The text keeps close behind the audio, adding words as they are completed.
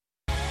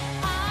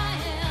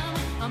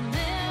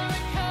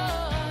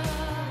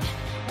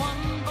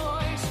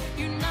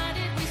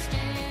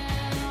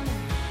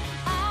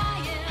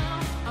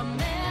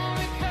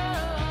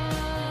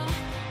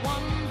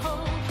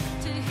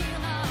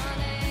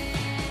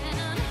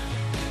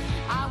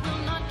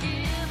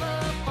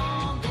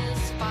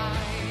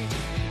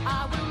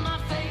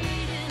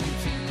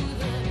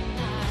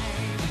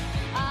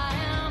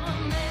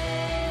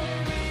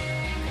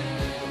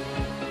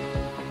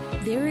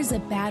There is a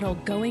battle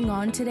going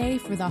on today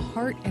for the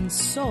heart and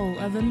soul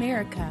of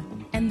America,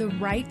 and the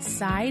right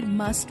side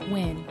must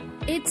win.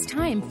 It's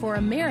time for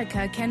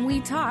America Can We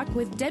Talk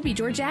with Debbie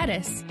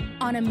Georgatos.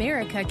 On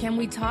America Can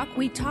We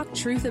talk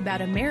truth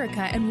about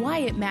America and why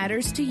it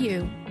matters to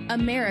you.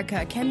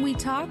 America Can We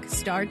Talk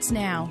starts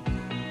now.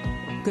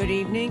 Good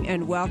evening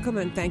and welcome,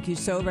 and thank you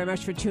so very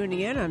much for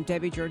tuning in. I'm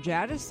Debbie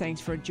Georgatos. Thanks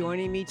for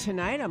joining me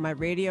tonight on my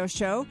radio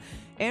show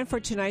and for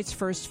tonight's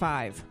First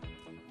Five.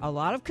 A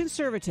lot of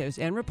conservatives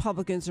and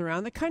Republicans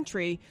around the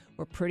country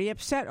were pretty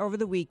upset over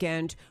the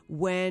weekend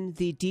when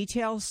the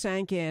details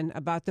sank in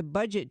about the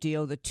budget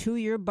deal, the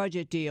 2-year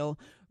budget deal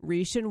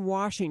reached in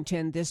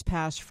Washington this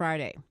past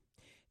Friday.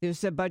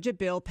 There's a budget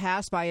bill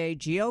passed by a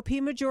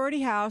GOP majority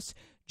House,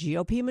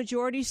 GOP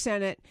majority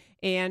Senate,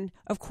 and,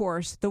 of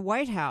course, the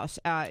White House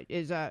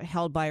is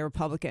held by a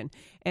Republican.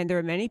 And there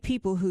are many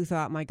people who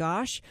thought, my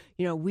gosh,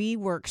 we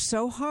work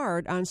so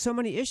hard on so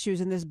many issues,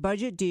 and this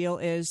budget deal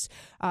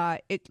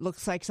it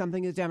looks like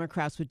something the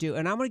Democrats would do.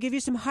 And I'm going to give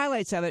you some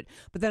highlights of it,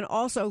 but then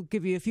also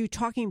give you a few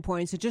talking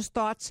points and just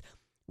thoughts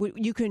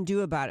what you can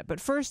do about it. But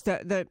first,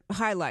 the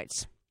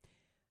highlights.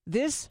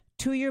 This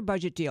 2-year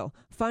budget deal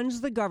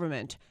funds the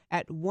government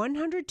at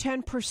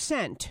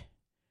 110%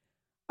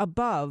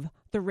 above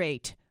the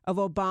rate of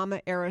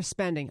Obama-era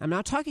spending. I'm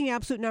not talking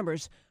absolute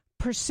numbers,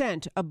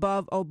 percent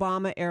above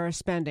Obama-era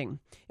spending.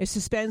 It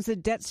suspends the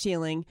debt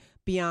ceiling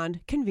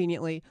beyond,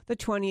 conveniently, the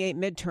 28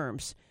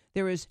 midterms.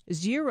 There is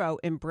zero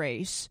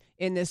embrace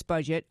in this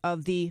budget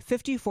of the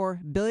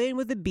 $54 billion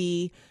with a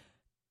B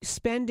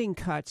spending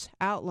cuts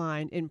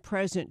outlined in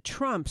President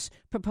Trump's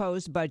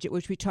proposed budget,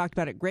 which we talked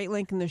about at great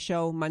length in the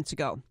show months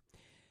ago.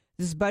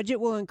 This budget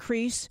will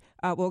create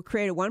a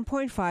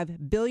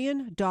 $1.5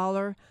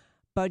 billion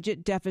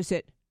budget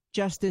deficit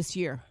just this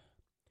year.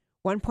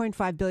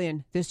 $1.5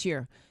 billion this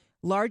year.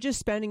 Largest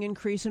spending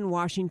increase in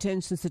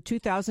Washington since the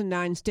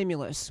 2009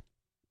 stimulus.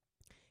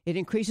 It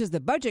increases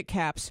the budget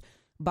caps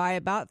by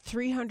about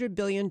 $300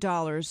 billion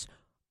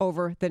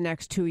over the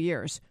next 2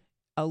 years.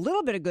 A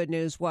little bit of good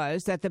news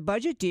was that the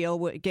budget deal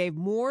gave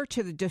more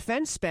to the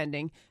defense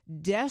spending,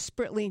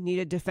 desperately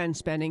needed defense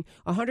spending,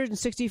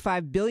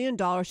 $165 billion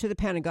to the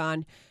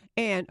Pentagon,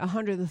 and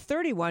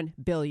 $131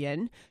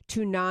 billion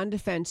to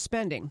non-defense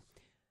spending.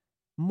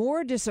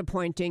 More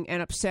disappointing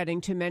and upsetting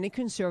to many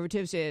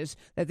conservatives is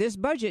that this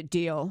budget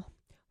deal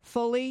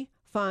fully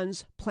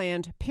funds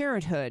Planned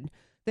Parenthood,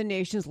 the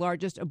nation's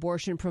largest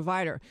abortion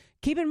provider.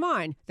 Keep in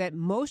mind that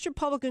most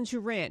Republicans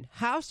who ran,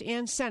 House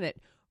and Senate,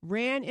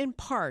 ran in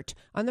part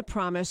on the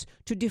promise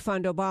to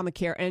defund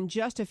Obamacare. And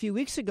just a few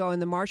weeks ago in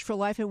the March for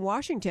Life in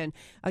Washington,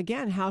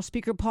 again, House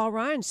Speaker Paul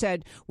Ryan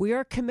said, we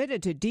are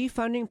committed to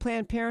defunding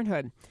Planned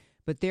Parenthood.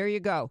 But there you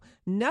go.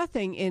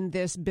 Nothing in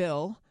this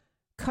bill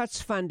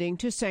cuts funding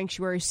to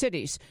sanctuary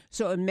cities.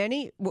 So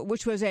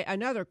which was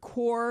another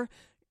core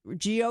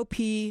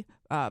GOP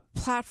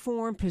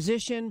platform,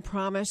 position,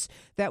 promise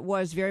that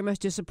was very much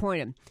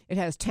disappointed. It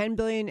has $10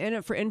 billion in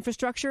it for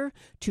infrastructure,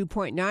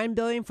 $2.9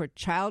 billion for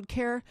child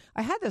care.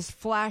 I had this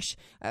flash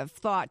of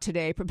thought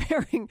today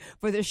preparing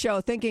for the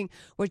show, thinking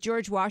what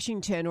George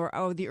Washington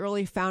or the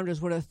early founders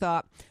would have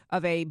thought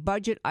of a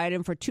budget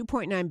item for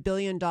 $2.9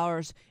 billion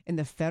in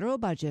the federal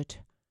budget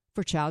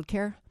for child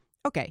care.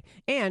 Okay,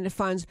 and it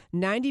funds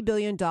 $90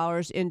 billion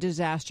in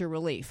disaster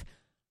relief.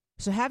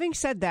 So having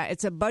said that,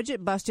 it's a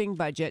budget-busting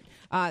budget.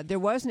 There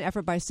was an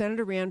effort by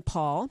Senator Rand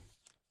Paul,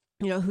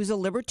 who's a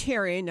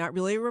libertarian, not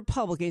really a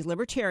Republican, he's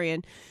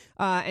libertarian,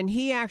 and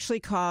he actually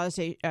caused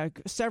a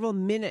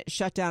several-minute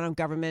shutdown of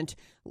government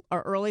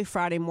early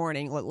Friday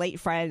morning,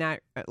 late Thursday night,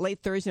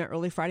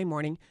 early Friday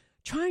morning,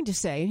 trying to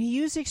say, and he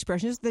used the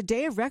expression, the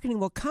day of reckoning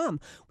will come.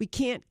 We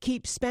can't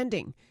keep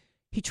spending.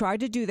 He tried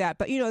to do that.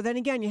 But, then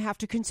again, you have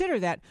to consider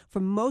that for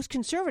most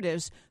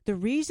conservatives, the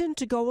reason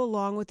to go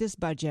along with this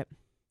budget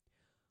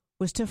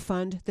was to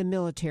fund the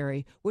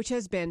military, which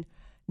has been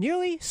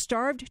nearly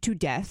starved to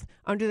death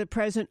under the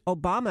President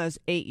Obama's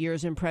 8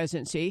 years in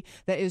presidency,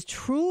 that is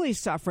truly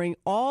suffering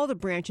all the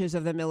branches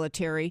of the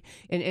military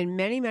in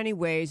many, many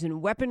ways, in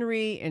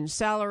weaponry, in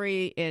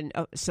salary, in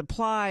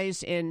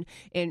supplies, in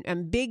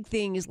big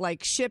things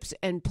like ships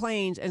and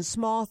planes, and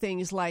small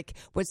things like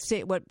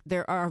what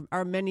there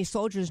are many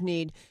soldiers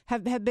need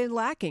have been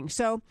lacking.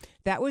 So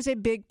that was a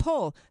big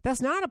pull.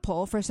 That's not a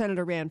pull for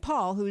Senator Rand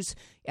Paul, who's,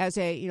 as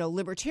a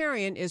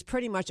libertarian, is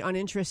pretty much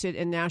uninterested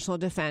in national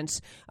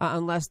defense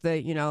unless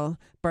the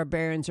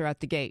barbarians are at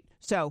the gate.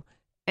 So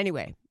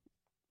anyway,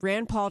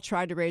 Rand Paul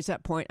tried to raise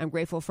that point. I'm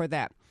grateful for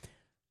that.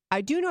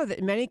 I do know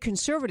that many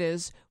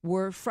conservatives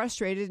were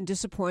frustrated and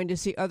disappointed to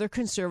see other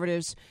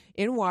conservatives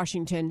in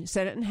Washington,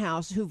 Senate and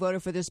House, who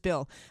voted for this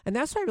bill. And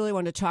that's what I really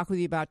want to talk with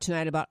you about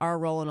tonight, about our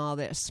role in all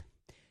this.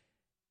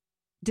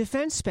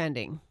 Defense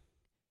spending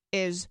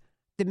is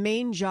the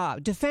main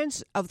job.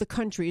 Defense of the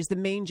country is the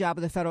main job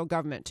of the federal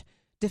government.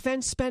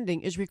 Defense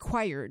spending is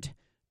required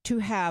to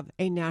have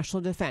a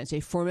national defense, a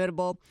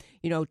formidable,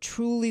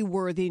 truly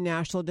worthy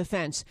national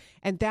defense.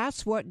 And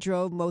that's what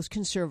drove most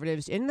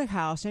conservatives in the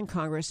House and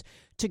Congress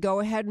to go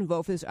ahead and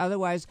vote for this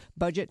otherwise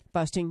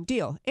budget-busting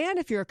deal. And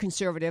if you're a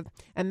conservative,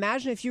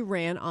 imagine if you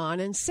ran on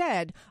and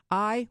said,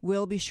 I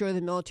will be sure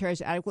the military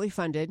is adequately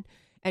funded,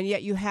 and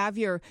yet you have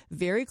your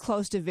very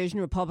close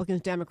division,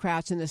 Republicans,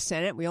 Democrats in the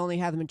Senate. We only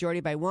have the majority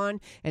by one.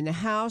 In the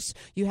House,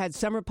 you had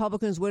some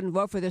Republicans wouldn't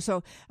vote for this.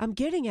 So I'm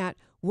getting at,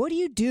 what do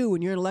you do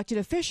when you're an elected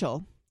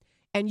official?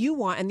 And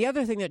the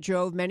other thing that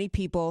drove many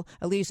people,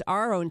 at least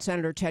our own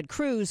Senator Ted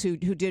Cruz, who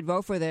did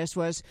vote for this,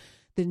 was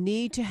the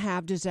need to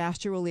have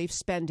disaster relief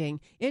spending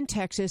in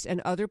Texas and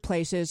other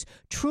places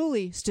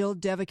truly still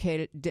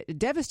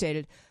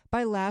devastated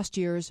by last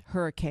year's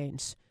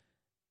hurricanes.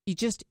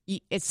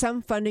 It's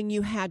some funding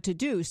you had to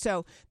do.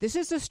 So this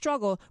is a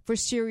struggle for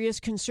serious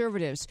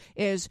conservatives,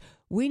 is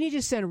we need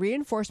to send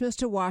reinforcements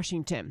to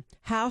Washington,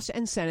 House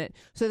and Senate,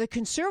 so the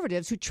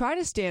conservatives who try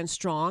to stand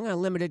strong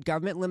on limited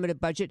government, limited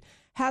budget,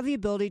 have the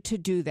ability to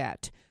do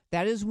that.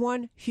 That is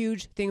one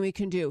huge thing we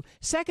can do.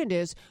 Second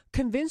is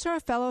convince our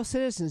fellow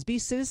citizens, be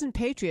citizen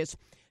patriots,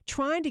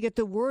 trying to get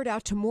the word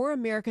out to more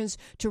Americans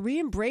to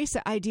re-embrace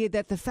the idea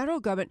that the federal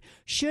government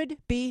should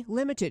be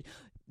limited.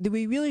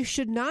 We really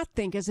should not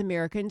think as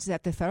Americans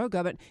that the federal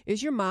government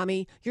is your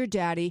mommy, your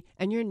daddy,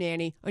 and your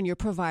nanny, and your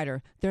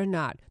provider. They're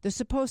not. They're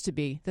supposed to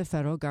be the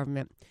federal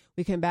government.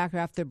 We come back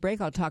after the break.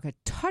 I'll talk a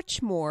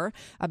touch more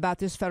about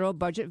this federal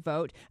budget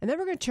vote. And then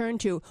we're going to turn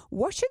to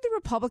what should the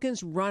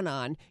Republicans run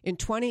on in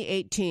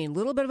 2018? A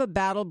little bit of a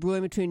battle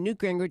brewing between Newt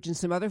Gingrich and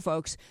some other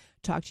folks.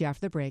 Talk to you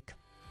after the break.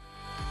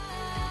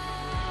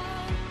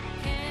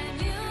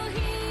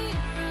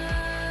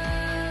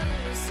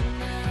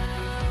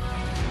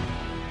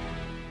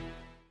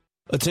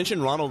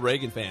 Attention Ronald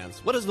Reagan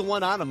fans. What is the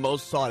one item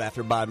most sought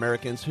after by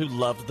Americans who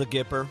loved the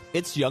Gipper?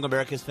 It's Young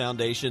America's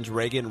Foundation's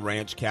Reagan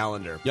Ranch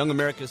Calendar. Young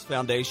America's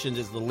Foundation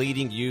is the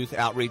leading youth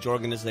outreach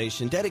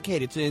organization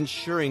dedicated to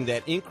ensuring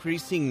that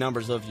increasing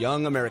numbers of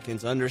young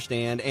Americans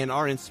understand and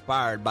are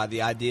inspired by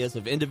the ideas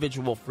of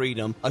individual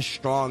freedom, a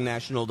strong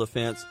national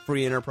defense,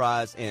 free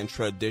enterprise, and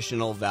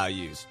traditional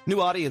values.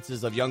 New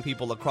audiences of young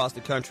people across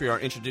the country are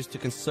introduced to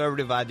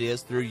conservative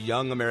ideas through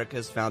Young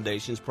America's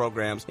Foundation's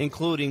programs,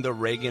 including the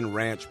Reagan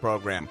Ranch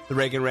program. The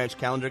Reagan Ranch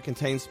Calendar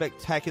contains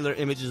spectacular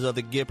images of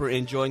the Gipper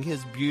enjoying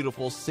his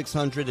beautiful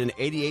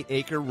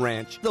 688-acre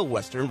ranch, the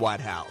Western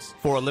White House.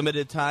 For a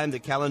limited time, the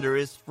calendar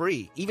is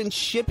free. Even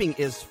shipping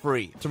is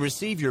free. To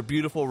receive your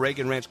beautiful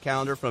Reagan Ranch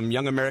Calendar from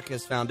Young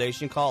America's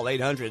Foundation, call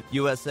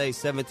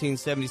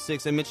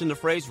 800-USA-1776 and mention the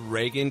phrase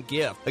Reagan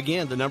Gift.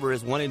 Again, the number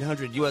is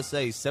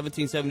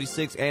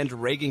 1-800-USA-1776 and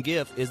Reagan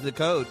Gift is the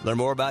code. Learn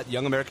more about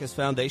Young America's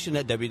Foundation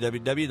at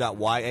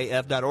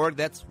www.yaf.org.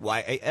 That's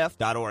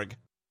yaf.org.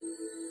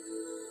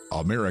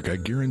 America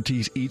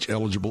guarantees each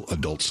eligible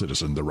adult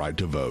citizen the right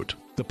to vote.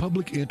 The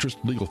Public Interest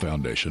Legal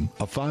Foundation,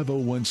 a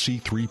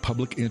 501c3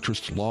 public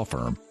interest law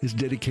firm, is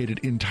dedicated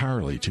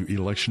entirely to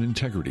election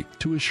integrity,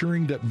 to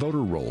assuring that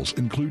voter rolls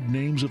include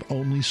names of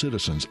only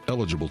citizens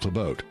eligible to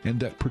vote, and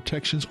that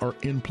protections are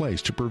in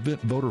place to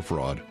prevent voter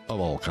fraud of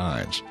all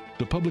kinds.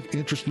 The Public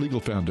Interest Legal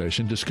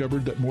Foundation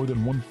discovered that more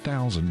than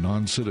 1,000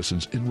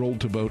 non-citizens enrolled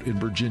to vote in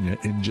Virginia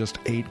in just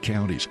 8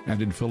 counties,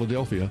 and in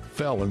Philadelphia,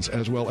 felons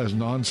as well as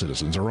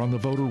non-citizens are on the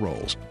voter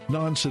rolls.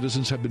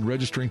 Non-citizens have been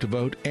registering to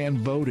vote and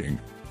voting.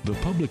 The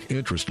Public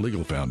Interest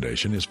Legal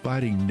Foundation is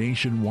fighting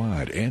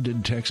nationwide and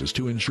in Texas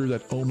to ensure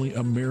that only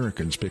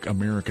Americans pick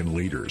American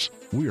leaders.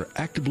 We are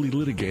actively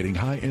litigating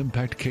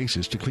high-impact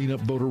cases to clean up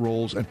voter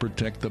rolls and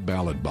protect the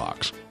ballot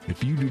box.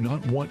 If you do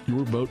not want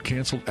your vote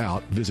canceled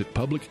out, visit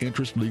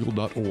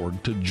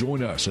publicinterestlegal.org to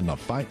join us in the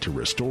fight to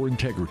restore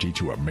integrity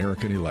to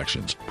American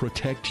elections.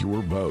 Protect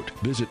your vote.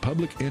 Visit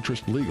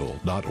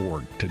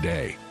publicinterestlegal.org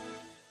today.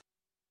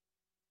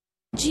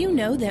 Do you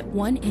know that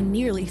 1 in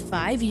nearly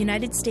 5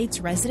 United States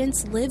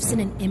residents lives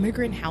in an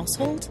immigrant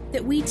household?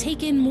 That we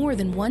take in more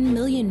than 1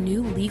 million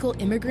new legal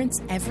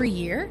immigrants every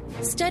year?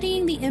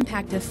 Studying the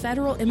impact of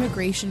federal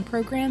immigration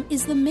program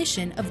is the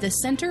mission of the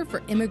Center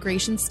for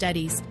Immigration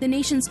Studies, the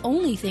nation's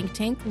only think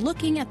tank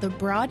looking at the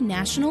broad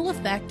national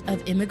effect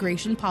of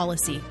immigration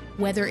policy.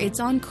 Whether it's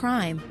on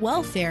crime,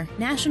 welfare,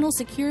 national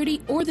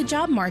security, or the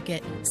job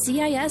market,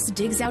 CIS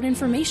digs out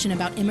information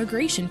about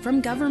immigration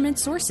from government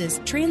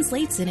sources,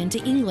 translates it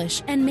into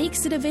English, and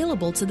makes it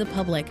available to the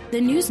public,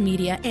 the news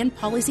media, and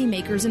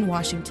policymakers in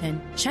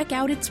Washington. Check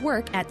out its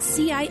work at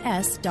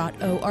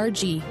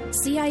CIS.org.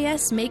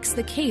 CIS makes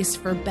the case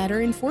for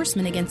better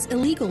enforcement against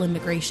illegal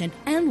immigration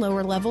and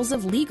lower levels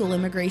of legal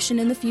immigration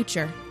in the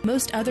future.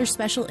 Most other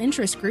special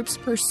interest groups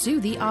pursue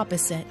the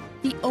opposite.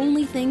 The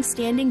only thing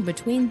standing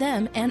between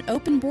them and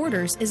open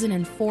borders is an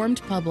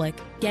informed public.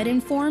 Get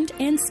informed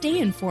and stay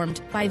informed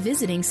by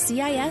visiting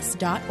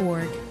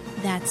CIS.org.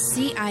 That's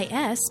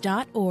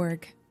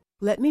CIS.org.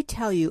 Let me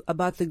tell you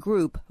about the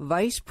group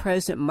Vice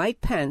President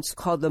Mike Pence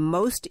called the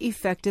most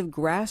effective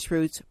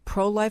grassroots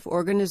pro-life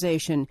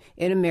organization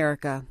in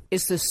America.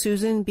 It's the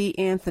Susan B.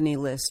 Anthony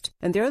list,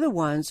 and they're the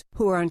ones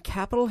who are on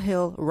Capitol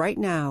Hill right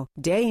now,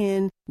 day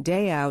in,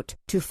 day out,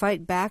 to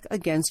fight back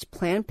against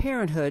Planned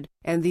Parenthood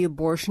and the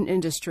abortion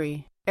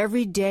industry.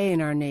 Every day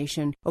in our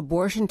nation,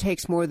 abortion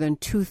takes more than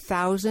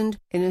 2,000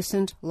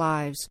 innocent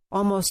lives,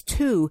 almost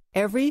 2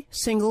 every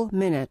single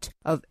minute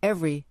of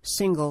every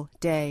single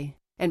day.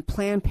 And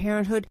Planned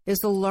Parenthood is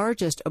the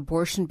largest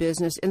abortion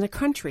business in the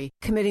country,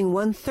 committing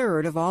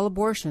 1/3 of all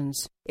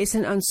abortions. It's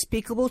an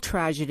unspeakable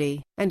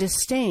tragedy and a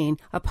stain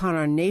upon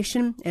our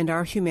nation and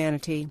our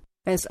humanity.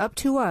 And it's up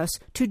to us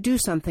to do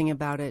something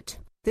about it.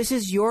 This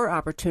is your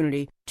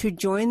opportunity to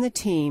join the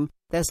team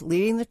that's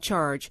leading the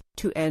charge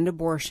to end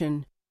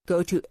abortion.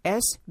 Go to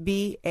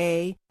sba-list.org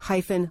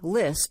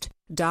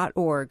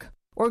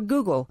or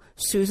Google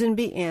Susan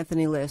B.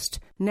 Anthony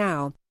List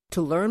now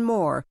to learn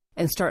more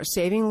and start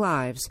saving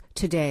lives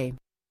today.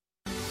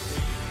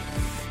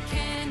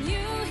 Can you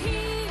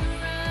hear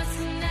us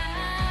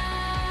now?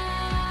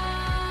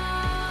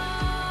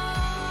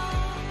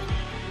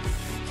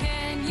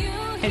 Can you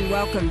And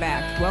welcome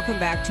back. Welcome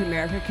back to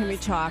America Can We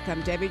Talk.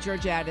 I'm Debbie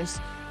Georgiadis.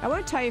 I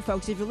want to tell you,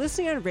 folks, if you're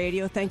listening on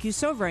radio, thank you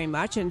so very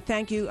much. And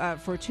thank you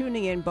for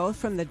tuning in both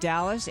from the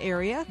Dallas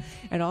area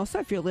and also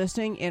if you're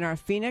listening in our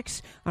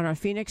Phoenix, on our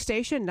Phoenix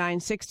station,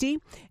 960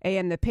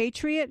 AM The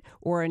Patriot,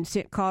 or in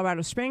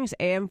Colorado Springs,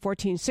 AM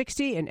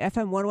 1460 and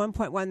FM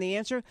 101.1 The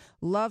Answer.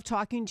 Love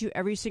talking to you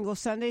every single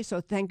Sunday,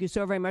 so thank you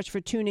so very much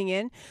for tuning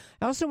in.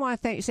 I also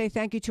want to say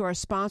thank you to our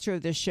sponsor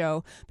of this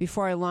show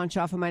before I launch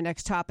off on my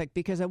next topic,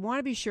 because I want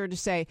to be sure to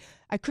say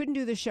I couldn't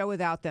do the show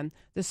without them.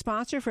 The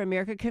sponsor for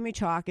America Can We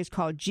Talk is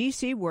called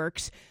GC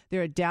Works.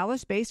 They're a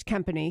Dallas-based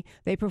company.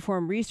 They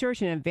perform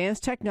research in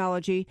advanced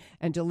technology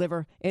and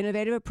deliver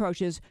innovative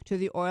approaches to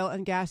the oil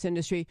and gas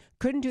industry.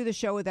 Couldn't do the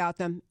show without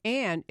them.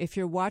 And if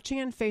you're watching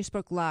on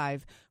Facebook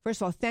Live,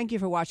 first of all, thank you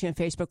for watching on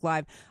Facebook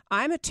Live.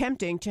 I'm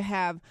attempting to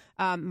have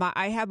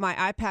I have my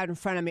iPad in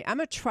front of me. I'm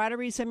going to try to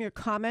read some of your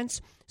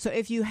comments. So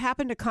if you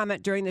happen to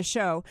comment during the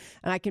show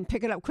and I can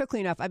pick it up quickly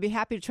enough, I'd be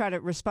happy to try to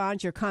respond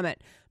to your comment.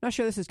 I'm not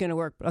sure this is going to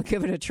work, but I'll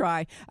give it a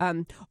try.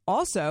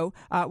 Also,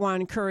 I want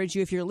to encourage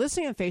you, if you're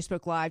listening on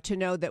Facebook Live, to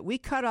know that we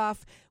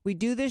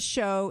do this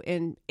show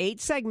in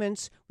 8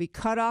 segments. We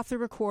cut off the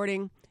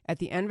recording at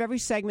the end of every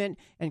segment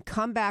and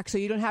come back so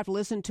you don't have to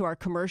listen to our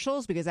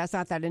commercials because that's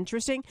not that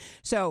interesting.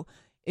 So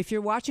if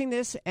you're watching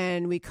this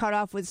and we cut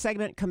off with a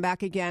segment, come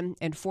back again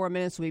in 4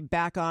 minutes. We'll be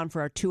back on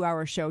for our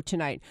 2-hour show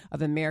tonight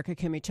of America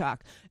Can We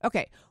Talk.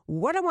 Okay,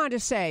 what I wanted to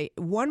say,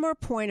 one more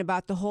point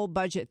about the whole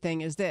budget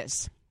thing is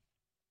this.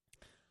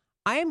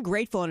 I am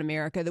grateful in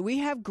America that we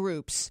have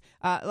groups,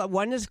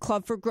 one is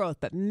Club for Growth,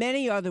 but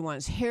many other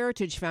ones,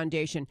 Heritage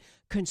Foundation,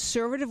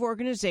 conservative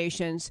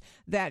organizations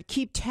that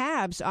keep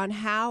tabs on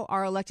how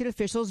our elected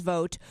officials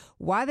vote,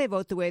 why they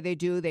vote the way they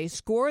do. They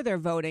score their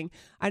voting.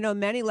 I know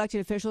many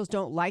elected officials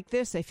don't like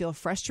this. They feel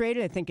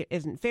frustrated. I think it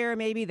isn't fair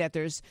maybe that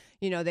there's,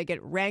 they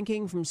get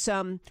ranking from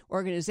some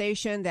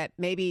organization that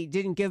maybe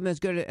didn't give them as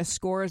good a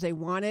score as they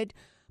wanted.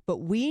 But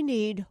we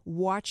need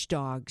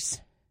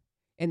watchdogs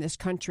in this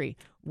country,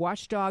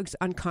 watchdogs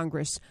on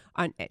Congress,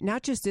 on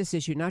not just this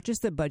issue, not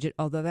just the budget,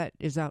 although that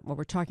is not what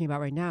we're talking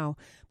about right now,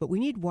 but we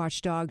need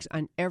watchdogs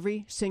on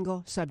every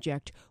single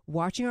subject,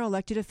 watching our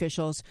elected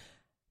officials,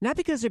 not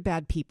because they're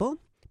bad people,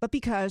 but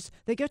because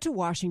they get to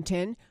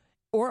Washington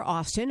or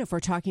Austin, if we're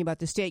talking about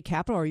the state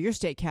capital or your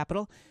state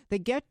capital, they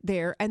get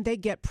there and they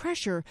get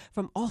pressure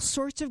from all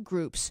sorts of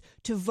groups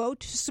to vote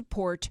to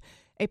support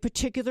a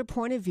particular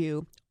point of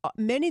view,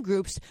 many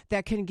groups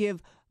that can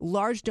give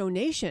large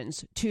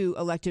donations to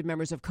elected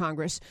members of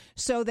Congress.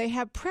 So they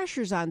have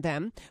pressures on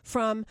them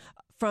from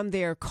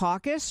their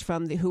caucus,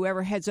 from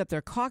whoever heads up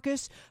their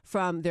caucus,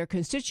 from their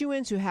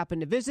constituents who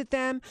happen to visit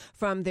them,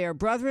 from their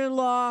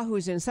brother-in-law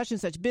who's in such and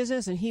such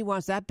business and he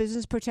wants that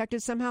business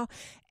protected somehow.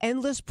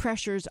 Endless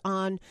pressures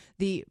on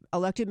the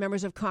elected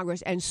members of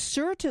Congress, and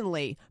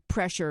certainly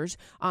pressures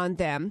on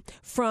them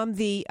from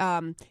the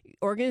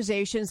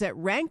organizations that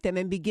rank them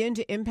and begin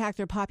to impact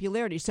their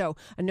popularity. So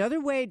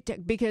another way,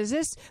 because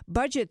this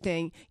budget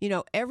thing,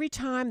 every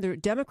time the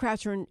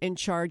Democrats are in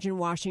charge in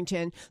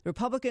Washington, the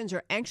Republicans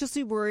are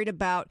anxiously worried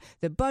about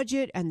the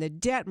budget and the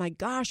debt. My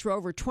gosh, we're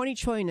over $20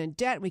 trillion in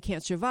debt. We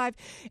can't survive.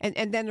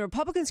 And then the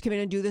Republicans come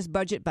in and do this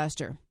budget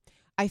buster.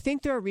 I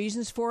think there are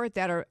reasons for it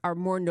that are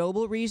more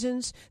noble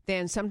reasons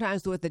than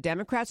sometimes what the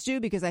Democrats do,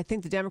 because I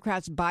think the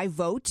Democrats buy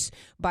votes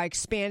by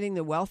expanding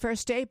the welfare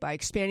state, by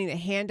expanding the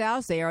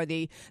handouts. They are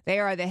the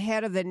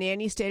head of the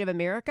nanny state of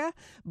America.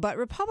 But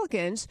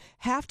Republicans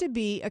have to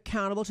be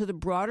accountable to the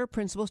broader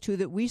principles, too,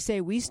 that we say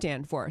we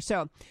stand for.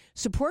 So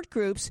support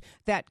groups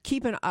that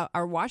keep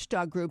our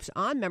watchdog groups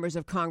on members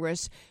of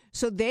Congress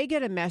So they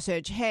get a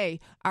message, hey,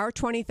 our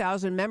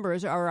 20,000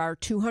 members or our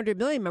 200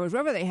 million members,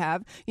 whatever they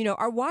have,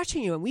 are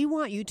watching you, and we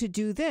want you to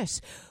do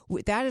this.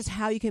 That is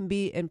how you can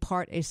be, in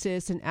part, a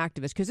citizen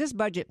activist, because this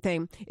budget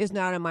thing is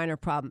not a minor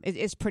problem.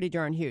 It's pretty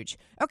darn huge.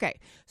 Okay,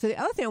 so the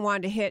other thing I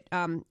wanted to hit,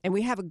 and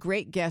we have a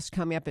great guest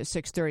coming up at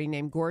 6:30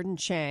 named Gordon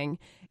Chang,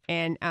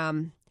 and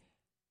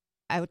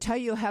I will tell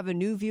you, he'll have a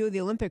new view of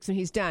the Olympics when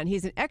he's done.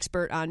 He's an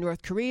expert on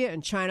North Korea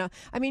and China.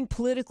 I mean,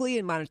 politically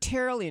and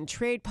monetarily and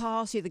trade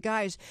policy.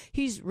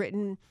 He's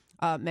written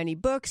many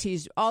books.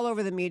 He's all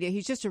over the media.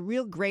 He's just a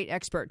real great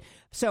expert.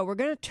 So we're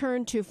going to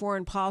turn to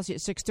foreign policy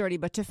at 6:30.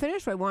 But to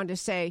finish, what I wanted to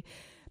say,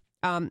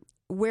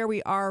 where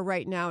we are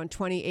right now in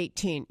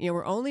 2018.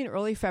 We're only in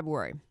early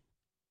February,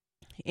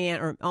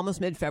 or almost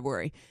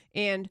mid-February.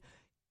 And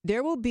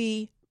there will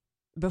be,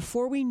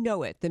 before we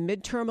know it, the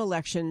midterm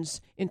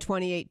elections in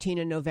 2018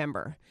 in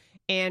November.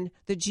 And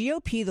the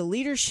GOP, the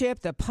leadership,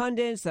 the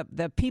pundits,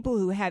 the people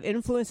who have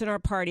influence in our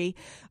party,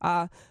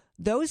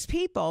 those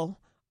people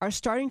are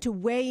starting to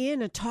weigh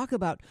in and talk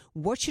about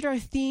what should our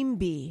theme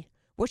be?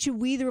 What should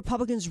we, the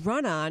Republicans,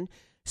 run on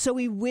so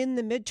we win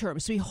the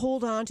midterms, so we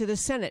hold on to the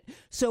Senate,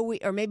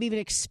 or maybe even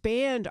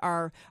expand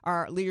our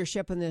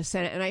leadership in the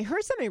Senate. And I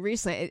heard something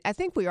recently. I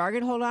think we are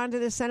going to hold on to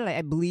the Senate,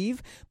 I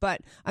believe.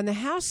 But on the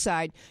House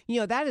side,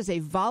 that is a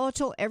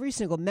volatile. Every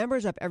single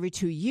member's up every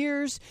 2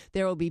 years.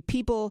 There will be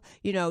people,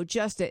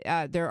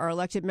 there are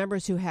elected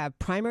members who have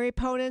primary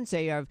opponents.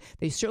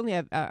 They certainly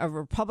have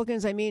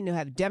Republicans, who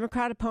have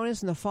Democrat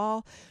opponents in the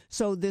fall.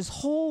 So this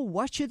whole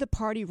what should the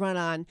party run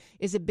on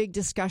is a big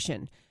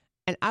discussion.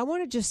 And I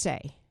want to just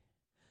say,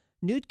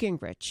 Newt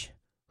Gingrich,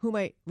 whom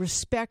I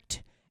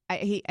respect,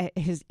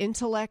 his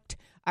intellect,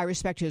 I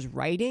respect his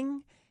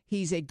writing.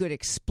 He's a good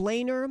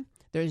explainer.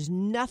 There's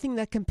nothing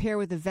that compare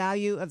with the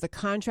value of the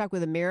contract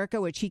with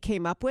America, which he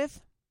came up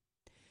with.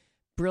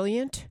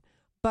 Brilliant.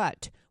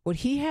 But what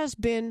he has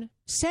been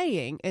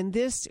saying in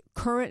this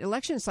current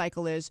election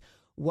cycle is,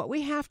 what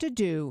we have to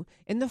do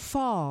in the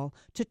fall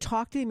to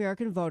talk to the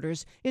American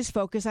voters is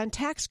focus on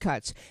tax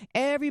cuts.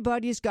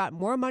 Everybody's got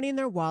more money in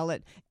their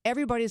wallet.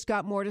 Everybody's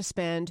got more to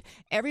spend.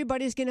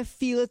 Everybody's going to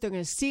feel it. They're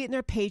going to see it in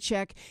their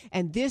paycheck.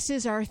 And this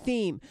is our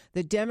theme.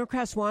 The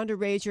Democrats want to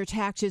raise your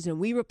taxes, and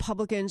we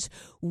Republicans,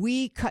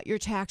 we cut your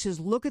taxes.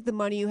 Look at the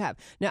money you have.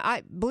 Now,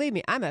 believe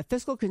me, I'm a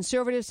fiscal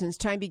conservative since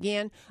time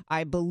began.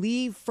 I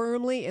believe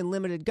firmly in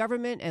limited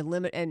government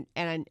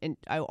and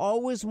I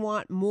always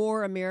want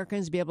more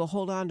Americans to be able to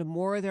hold on to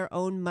more of their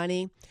own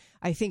money.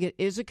 I think it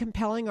is a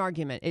compelling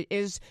argument. It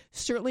is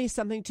certainly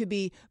something to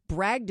be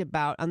bragged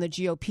about on the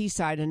GOP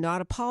side and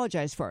not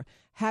apologize for.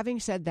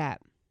 Having said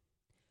that,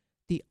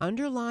 the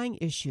underlying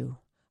issue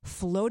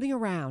floating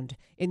around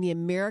in the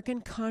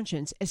American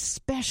conscience,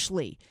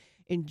 especially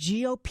in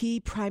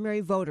GOP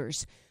primary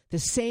voters, the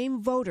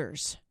same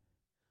voters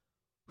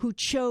who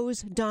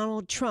chose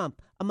Donald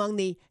Trump among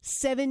the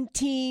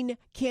 17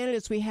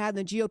 candidates we had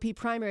in the GOP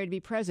primary to be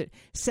president,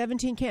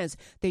 17 candidates,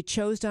 they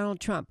chose Donald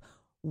Trump.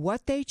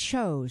 What they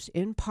chose,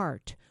 in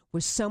part,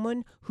 was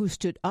someone who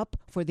stood up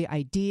for the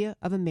idea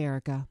of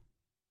America.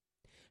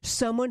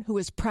 Someone who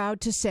is proud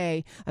to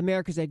say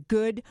America is a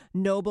good,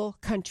 noble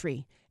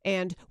country,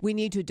 and we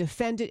need to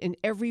defend it in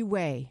every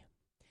way.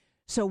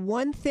 So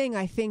one thing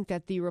I think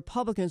that the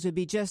Republicans would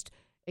be just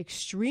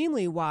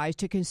extremely wise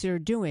to consider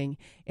doing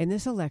in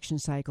this election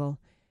cycle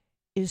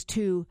is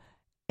to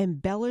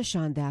embellish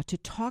on that, to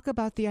talk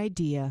about the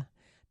idea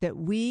that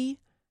we,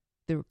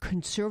 the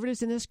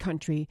conservatives in this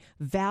country,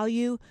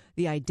 value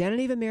the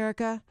identity of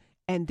America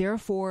and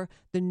therefore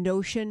the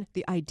notion,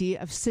 the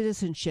idea of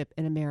citizenship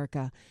in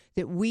America,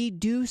 that we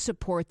do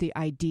support the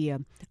idea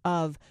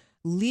of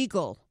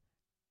legal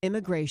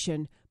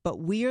immigration, but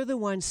we are the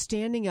ones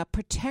standing up,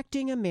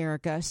 protecting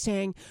America,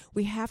 saying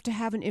we have to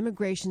have an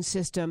immigration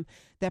system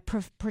that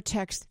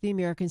protects the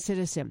American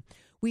citizen.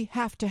 We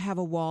have to have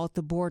a wall at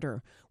the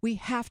border. We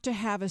have to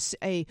have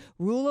a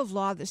rule of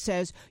law that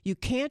says you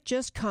can't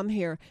just come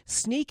here,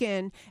 sneak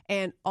in,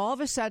 and all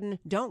of a sudden,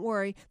 don't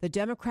worry, the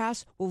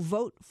Democrats will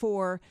vote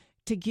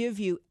to give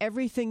you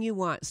everything you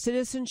want,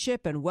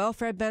 citizenship and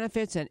welfare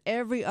benefits and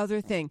every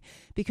other thing.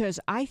 Because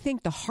I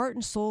think the heart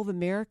and soul of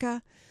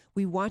America,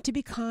 we want to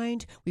be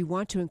kind, we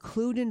want to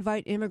include and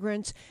invite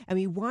immigrants, and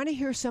we want to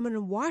hear someone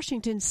in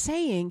Washington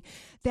saying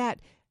that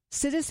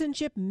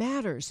citizenship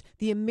matters.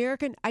 The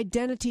American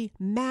identity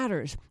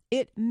matters.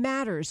 It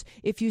matters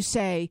if you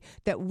say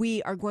that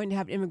we are going to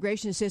have an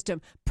immigration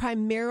system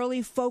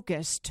primarily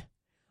focused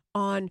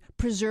on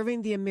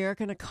preserving the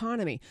American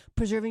economy,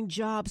 preserving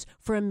jobs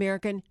for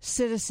American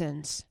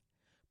citizens,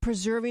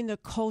 preserving the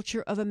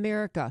culture of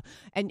America,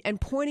 and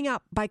pointing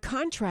out, by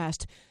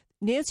contrast,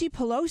 Nancy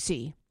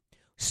Pelosi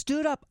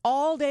stood up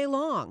all day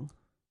long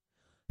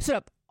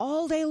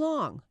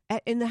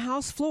in the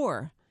House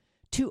floor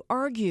to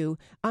argue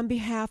on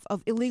behalf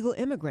of illegal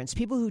immigrants,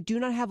 people who do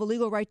not have a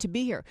legal right to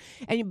be here.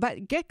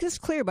 But get this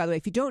clear, by the way,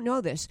 if you don't know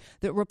this,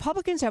 that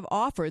Republicans have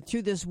offered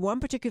through this one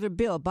particular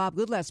bill, Bob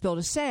Goodlatte's bill,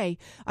 to say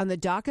on the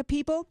DACA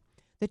people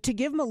to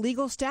give them a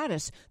legal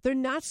status. They're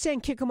not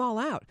saying kick them all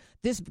out.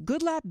 This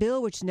Goodlatte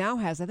bill, which now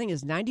has, I think,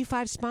 is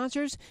 95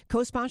 sponsors,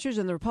 co-sponsors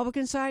on the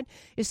Republican side,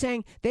 is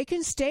saying they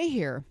can stay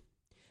here,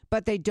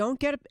 but they don't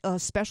get a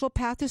special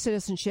path to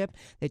citizenship.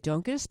 They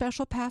don't get a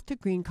special path to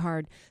green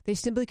card. They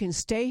simply can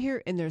stay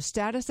here in their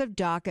status of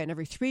DACA and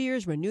every 3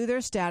 years renew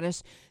their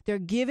status. They're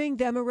giving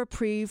them a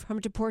reprieve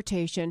from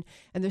deportation,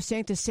 and they're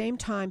saying at the same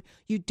time,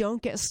 you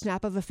don't get a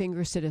snap of a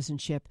finger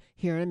citizenship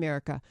here in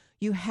America.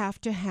 You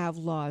have to have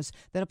laws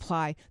that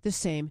apply the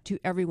same to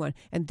everyone.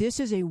 And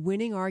this is a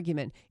winning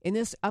argument in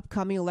this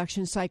upcoming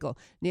election cycle.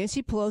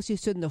 Nancy Pelosi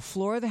stood on the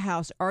floor of the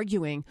House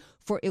arguing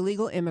for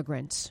illegal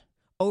immigrants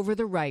over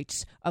the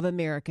rights of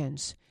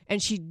Americans.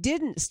 And she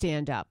didn't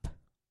stand up.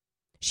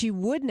 She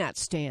would not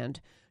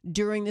stand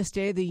during the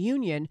State of the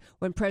Union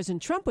when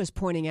President Trump was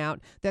pointing out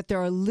that there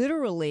are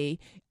literally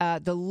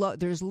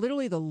there's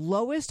literally the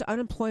lowest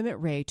unemployment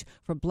rate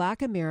for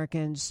Black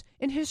Americans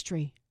in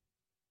history.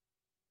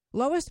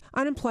 Lowest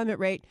unemployment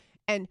rate.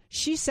 And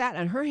she sat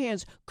on her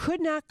hands,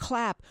 could not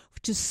clap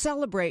to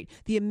celebrate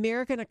the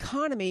American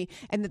economy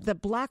and that the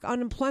Black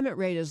unemployment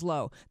rate is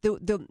low.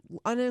 The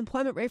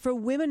unemployment rate for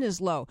women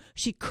is low.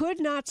 She could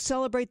not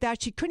celebrate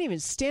that. She couldn't even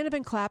stand up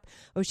and clap.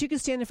 Or she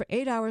could stand there for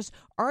 8 hours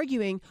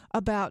arguing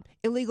about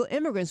illegal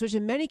immigrants, which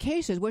in many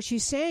cases, what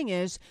she's saying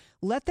is,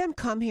 let them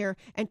come here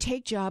and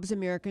take jobs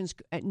Americans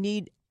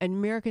need.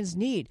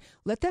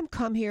 Let them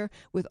come here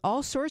with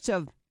all sorts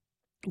of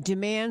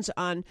demands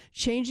on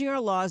changing our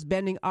laws,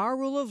 bending our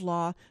rule of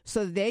law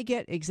so that they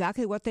get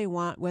exactly what they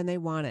want when they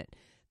want it.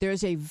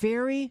 There's a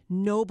very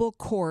noble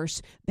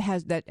course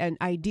that an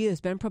idea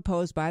has been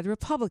proposed by the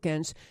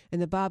Republicans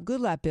in the Bob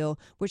Goodlatte bill,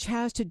 which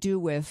has to do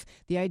with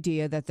the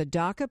idea that the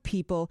DACA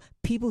people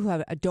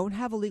who don't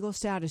have a legal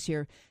status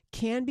here,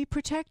 can be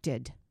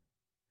protected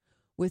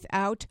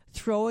without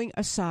throwing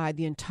aside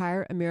the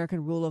entire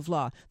American rule of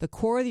law. The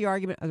core of the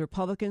argument of the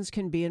Republicans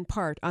can be in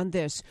part on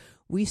this.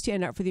 We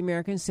stand up for the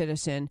American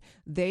citizen.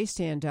 They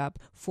stand up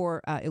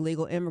for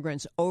illegal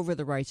immigrants over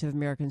the rights of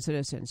American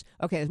citizens.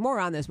 Okay, there's more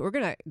on this, but we're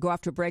going to go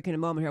after a break in a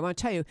moment here. I want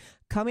to tell you,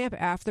 coming up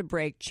after the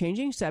break,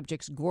 changing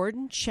subjects,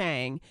 Gordon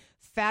Chang,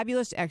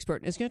 fabulous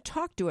expert, is going to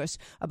talk to us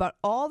about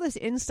all this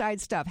inside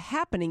stuff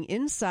happening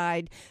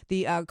inside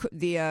the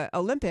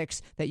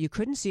Olympics that you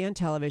couldn't see on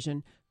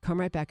television. Come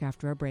right back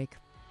after our break.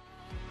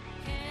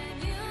 Can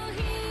you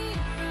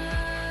hear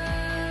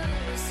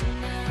us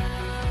now?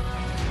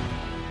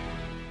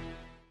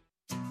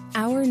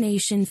 Our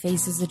nation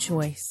faces a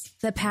choice.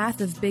 The path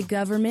of big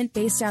government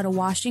based out of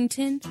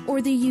Washington,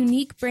 or the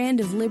unique brand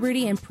of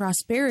liberty and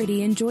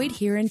prosperity enjoyed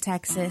here in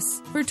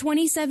Texas. For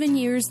 27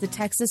 years, the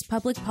Texas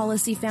Public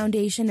Policy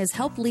Foundation has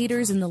helped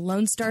leaders in the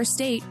Lone Star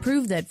State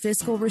prove that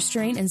fiscal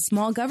restraint and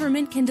small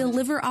government can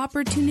deliver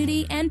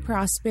opportunity and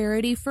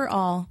prosperity for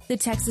all. The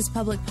Texas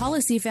Public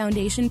Policy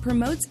Foundation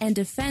promotes and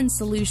defends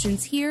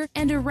solutions here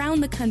and around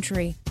the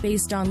country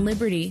based on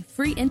liberty,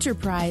 free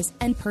enterprise,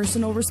 and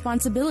personal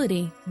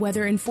responsibility.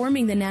 Whether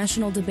informing the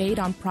national debate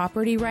on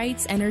property rights,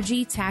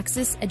 energy,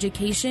 taxes,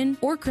 education,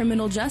 or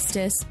criminal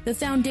justice, the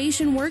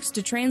foundation works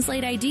to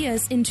translate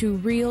ideas into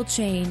real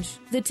change.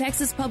 The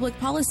Texas Public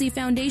Policy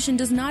Foundation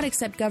does not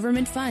accept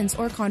government funds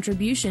or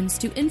contributions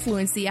to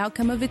influence the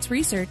outcome of its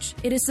research.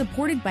 It is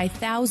supported by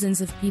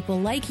thousands of people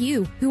like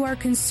you who are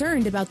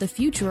concerned about the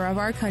future of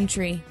our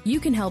country.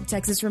 You can help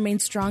Texas remain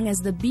strong as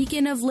the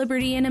beacon of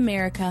liberty in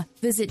America.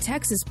 Visit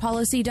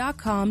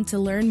TexasPolicy.com to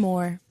learn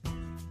more.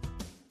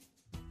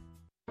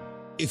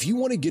 If you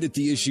want to get at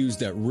the issues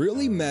that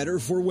really matter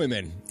for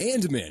women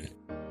and men,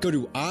 go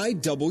to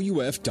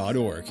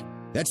IWF.org.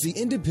 That's the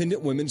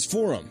Independent Women's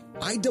Forum.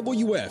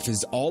 IWF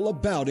is all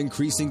about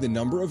increasing the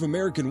number of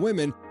American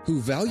women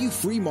who value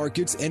free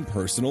markets and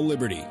personal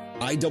liberty.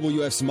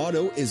 IWF's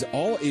motto is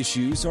all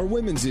issues are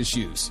women's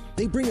issues.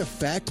 They bring a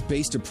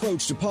fact-based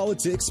approach to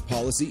politics,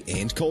 policy,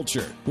 and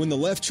culture. When the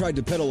left tried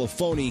to peddle a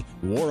phony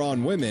war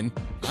on women,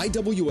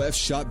 IWF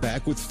shot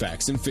back with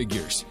facts and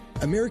figures.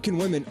 American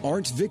women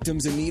aren't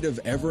victims in need of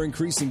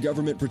ever-increasing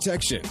government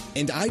protection,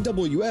 and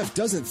IWF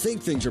doesn't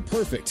think things are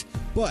perfect,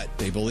 but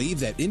they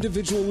believe that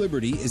individual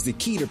liberty is the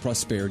key to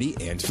prosperity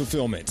and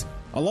fulfillment.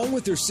 Along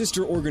with their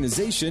sister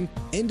organization,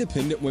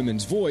 Independent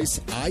Women's Voice,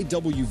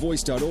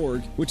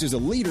 IWVoice.org, which is a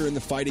leader in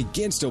the fight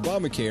against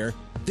Obamacare,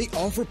 they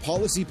offer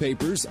policy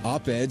papers,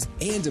 op-eds,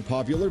 and a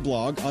popular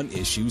blog on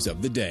issues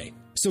of the day.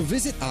 So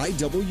visit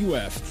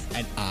IWF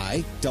at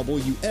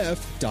IWF.org.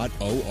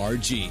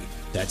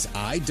 That's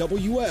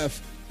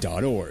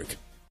IWF.org.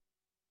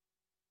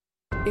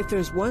 If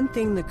there's one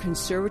thing the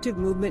conservative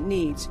movement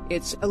needs,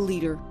 it's a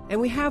leader.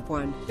 And we have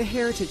one, the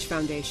Heritage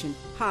Foundation.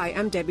 Hi,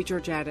 I'm Debbie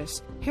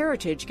Georgatos.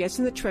 Heritage gets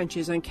in the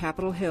trenches on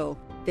Capitol Hill.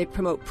 They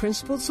promote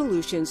principled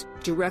solutions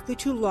directly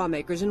to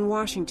lawmakers in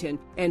Washington.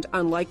 And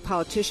unlike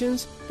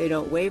politicians, they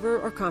don't waver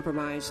or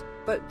compromise.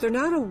 But they're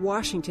not a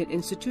Washington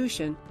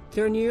institution.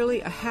 There are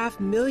nearly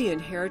 500,000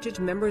 Heritage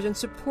members and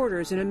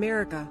supporters in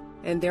America.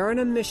 And they're on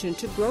a mission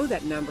to grow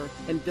that number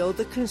and build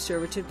the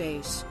conservative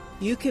base.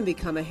 You can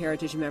become a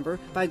Heritage member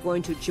by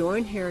going to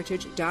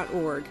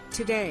joinheritage.org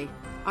today.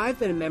 I've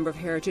been a member of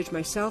Heritage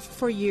myself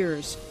for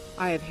years.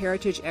 I have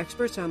Heritage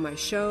experts on my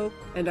show,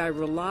 and I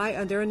rely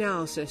on their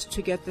analysis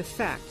to get the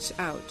facts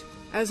out.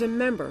 As a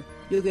member,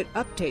 you'll get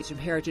updates from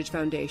Heritage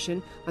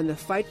Foundation on the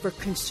fight for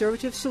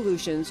conservative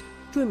solutions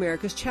to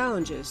America's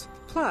challenges.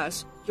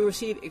 Plus, you'll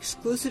receive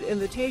exclusive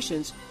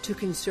invitations to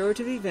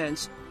conservative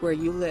events where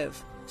you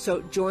live.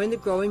 So join the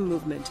growing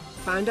movement.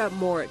 Find out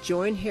more at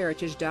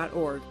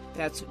joinheritage.org.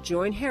 That's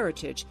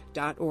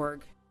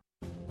joinheritage.org.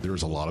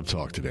 There's a lot of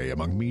talk today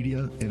among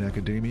media, in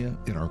academia,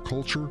 in our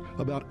culture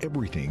about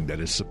everything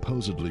that is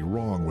supposedly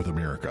wrong with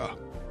America.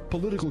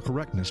 Political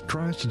correctness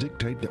tries to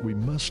dictate that we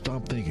must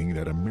stop thinking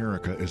that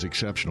America is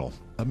exceptional.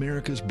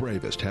 America's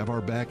bravest have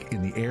our back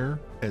in the air,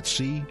 at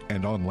sea,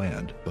 and on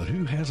land. But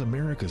who has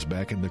America's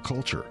back in the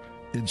culture?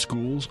 In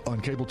schools,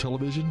 on cable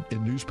television,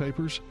 in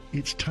newspapers?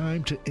 It's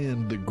time to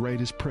end the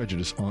greatest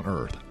prejudice on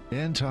earth,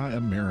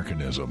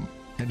 anti-Americanism.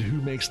 And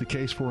who makes the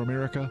case for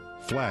America?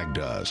 FLAG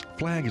does.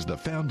 FLAG is the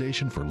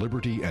Foundation for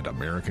Liberty and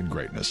American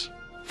Greatness.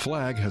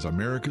 FLAG has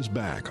America's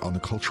back on the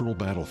cultural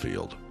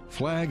battlefield.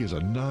 FLAG is a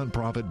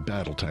non-profit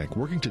battle tank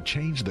working to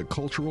change the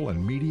cultural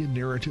and media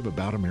narrative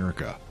about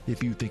America.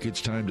 If you think it's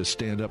time to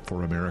stand up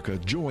for America,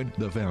 join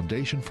the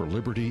Foundation for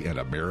Liberty and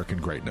American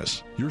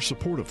Greatness. Your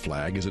support of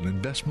FLAG is an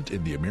investment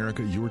in the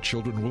America your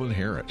children will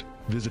inherit.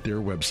 Visit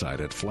their website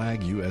at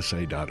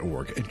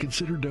flagusa.org and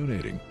consider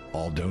donating.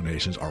 All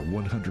donations are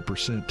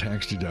 100%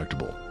 tax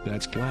deductible.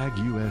 That's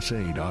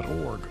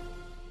flagusa.org.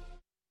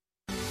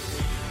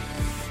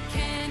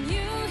 Can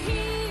you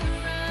hear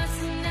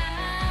us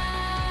now?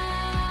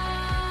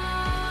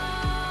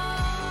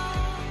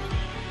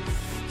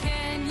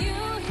 Can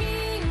you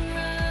hear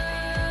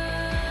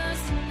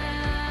us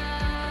now?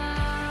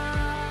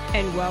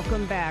 And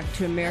welcome back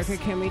to America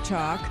Can We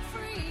Talk?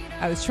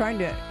 I was trying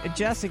to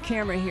adjust the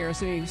camera here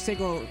so you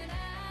signal,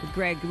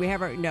 Greg, do we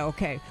have our, no,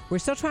 okay. We're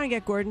still trying to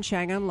get Gordon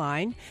Chang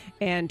online.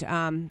 And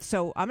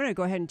so I'm going to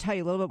go ahead and tell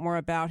you a little bit more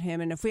about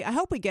him. And I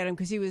hope we get him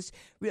because he was,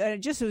 I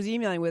just was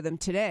emailing with him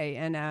today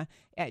and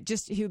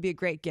he would be a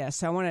great guest.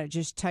 So I want to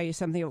just tell you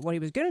something about what he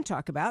was going to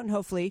talk about and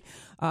hopefully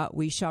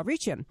we shall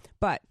reach him.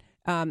 But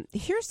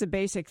here's the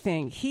basic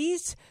thing.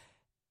 This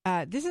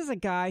is a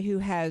guy who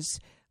has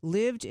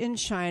lived in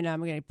China. I'm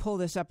going to pull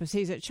this up.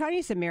 He's a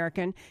Chinese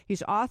American.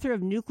 He's author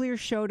of Nuclear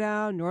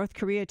Showdown, North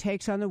Korea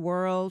Takes on the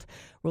World,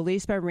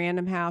 released by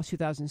Random House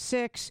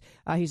 2006.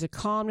 He's a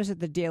columnist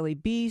at the Daily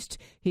Beast.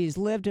 He's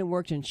lived and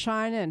worked in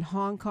China and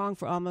Hong Kong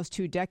for almost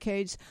 2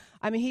 decades.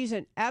 I mean, he's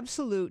an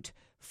absolute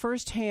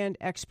first-hand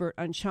expert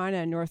on China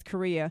and North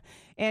Korea,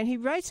 and he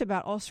writes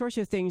about all sorts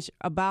of things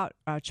about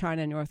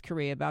China and North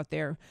Korea, about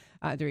their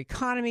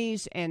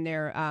economies and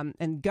their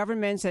and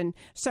governments. And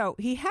so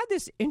he had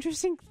this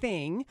interesting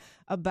thing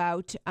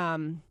about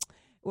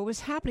what was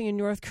happening in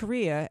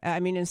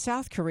in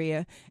South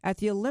Korea at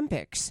the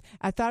Olympics.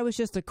 I thought it was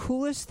just the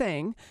coolest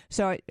thing.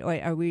 So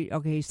are we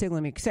okay? He's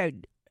signaling me. So,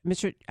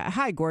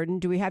 hi, Gordon.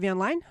 Do we have you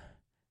online?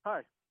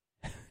 Hi.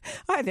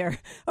 Hi there.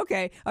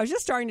 Okay. I was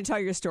just starting to tell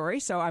your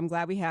story, so I'm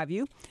glad we have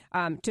you.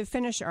 To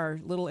finish our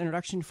little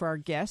introduction for our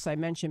guests, I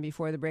mentioned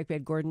before the break we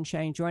had Gordon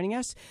Chang joining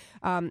us.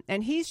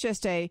 And he's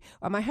just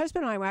my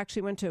husband and I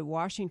actually went to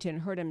Washington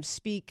and heard him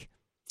speak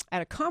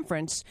at a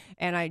conference,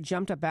 and I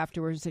jumped up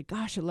afterwards and said,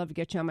 gosh, I'd love to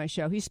get you on my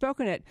show. He's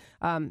spoken at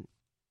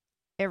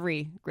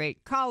every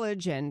great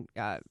college and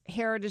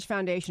Heritage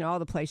Foundation, all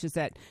the places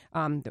that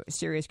the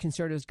serious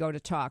conservatives go to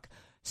talk.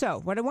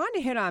 So what I wanted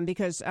to hit on,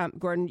 because,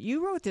 Gordon,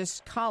 you wrote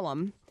this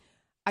column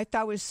I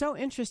thought was so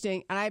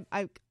interesting, and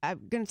I'm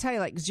going to tell you,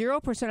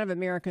 0% of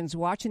Americans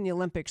watching the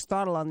Olympics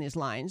thought along these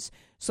lines.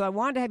 So I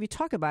wanted to have you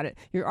talk about it.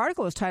 Your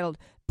article is titled,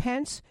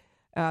 Pence,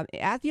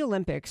 at the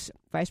Olympics,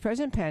 Vice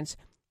President Pence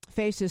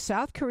faces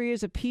South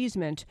Korea's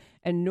appeasement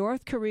and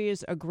North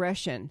Korea's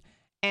aggression.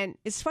 And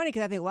it's funny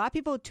because I think a lot of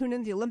people who tune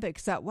into the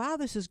Olympics thought, wow,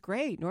 this is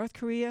great. North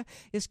Korea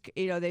is,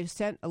 they've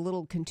sent a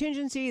little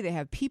contingency. They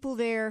have people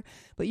there.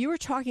 But you were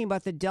talking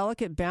about the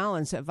delicate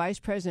balance that Vice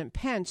President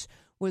Pence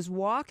was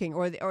walking,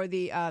 or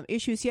the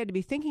issues he had to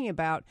be thinking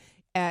about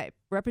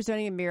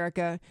representing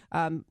America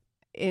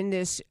in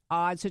this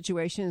odd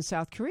situation in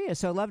South Korea.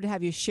 So I'd love to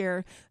have you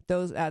share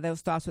those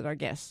thoughts with our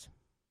guests.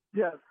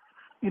 Yes.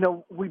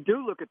 We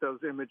do look at those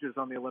images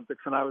on the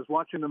Olympics, and I was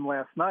watching them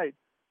last night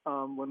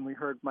when we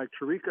heard Mike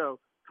Tirico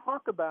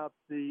talk about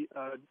the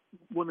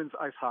women's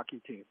ice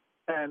hockey team.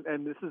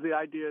 And this is the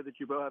idea that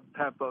you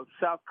have both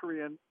South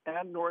Korean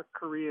and North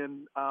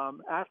Korean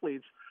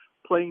athletes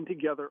playing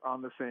together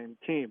on the same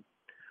team.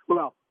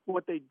 Well,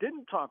 what they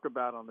didn't talk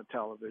about on the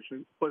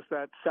television was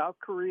that South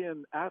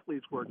Korean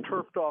athletes were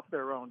turfed off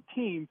their own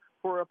team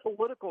for a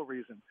political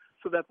reason,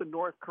 so that the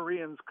North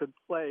Koreans could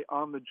play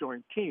on the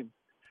joint team.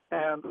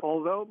 And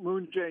although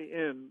Moon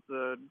Jae-in,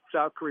 the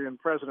South Korean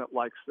president,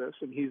 likes this,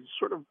 and he's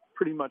sort of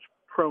pretty much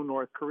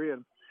pro-North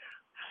Korean,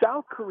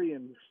 South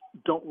Koreans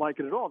don't like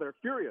it at all. They're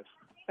furious.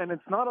 And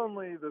it's not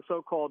only the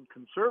so-called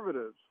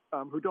conservatives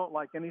who don't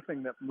like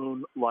anything that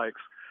Moon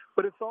likes,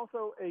 but it's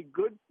also a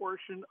good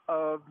portion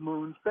of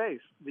Moon's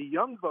base, the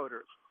young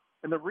voters.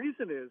 And the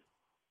reason is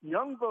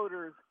young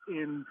voters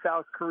in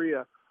South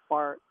Korea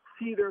are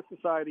see their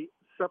society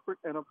separate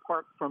and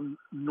apart from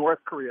North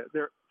Korea.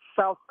 They're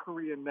South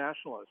Korean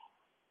nationalists.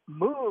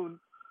 Moon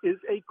is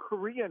a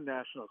Korean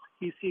nationalist.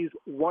 He sees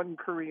one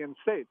Korean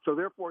state. So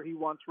therefore, he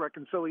wants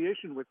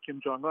reconciliation with Kim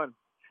Jong-un.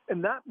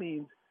 And that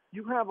means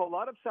you have a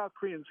lot of South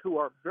Koreans who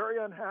are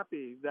very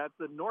unhappy that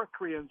the North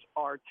Koreans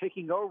are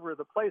taking over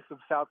the place of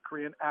South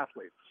Korean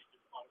athletes.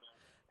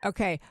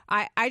 Okay,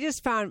 I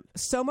just found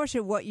so much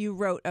of what you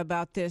wrote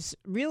about this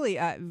really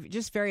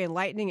just very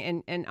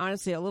enlightening and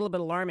honestly a little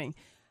bit alarming.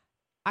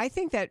 I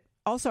think that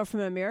also from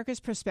America's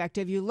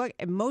perspective,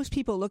 most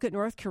people look at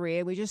North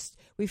Korea and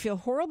we feel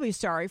horribly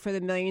sorry for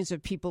the millions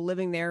of people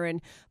living there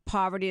in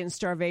poverty and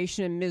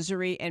starvation and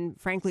misery and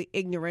frankly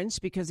ignorance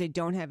because they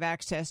don't have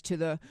access to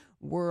the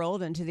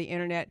world and to the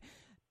internet.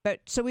 But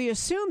so we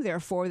assume,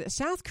 therefore, that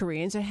South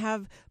Koreans that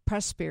have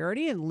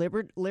prosperity and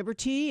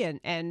liberty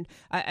and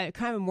a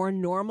kind of more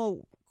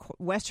normal,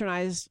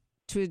 westernized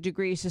to a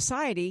degree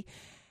society.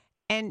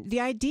 And the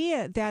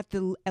idea that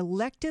the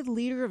elected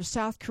leader of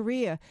South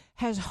Korea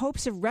has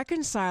hopes of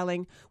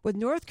reconciling with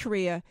North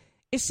Korea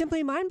is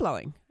simply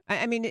mind-blowing.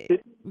 I mean,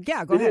 go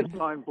ahead. It is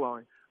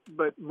mind-blowing.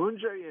 But Moon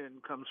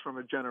Jae-in comes from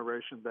a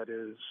generation that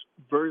is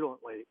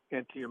virulently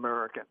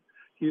anti-American.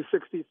 He's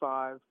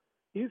 65.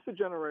 He's the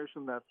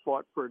generation that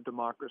fought for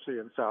democracy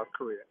in South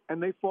Korea,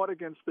 and they fought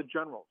against the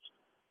generals.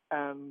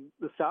 And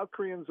the South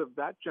Koreans of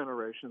that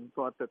generation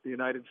thought that the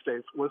United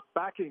States was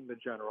backing the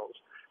generals.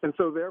 And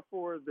so,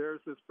 therefore,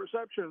 there's this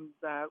perception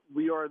that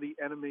we are the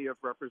enemy of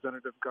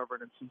representative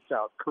governance in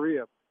South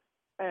Korea.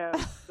 And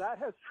that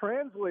has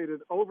translated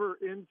over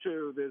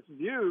into this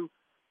view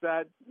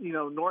that,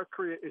 North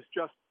Korea is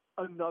just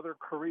another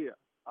Korea.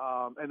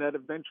 And that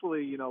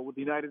eventually, with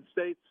the United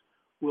States,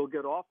 we'll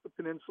get off the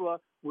peninsula.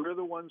 We're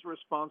the ones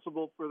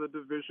responsible for the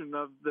division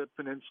of the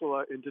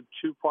peninsula into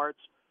two parts.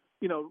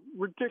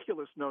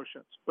 Ridiculous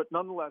notions, but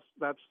nonetheless,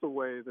 that's the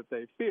way that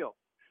they feel.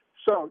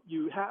 So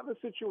you have a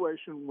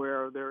situation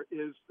where there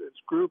is this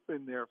group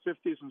in their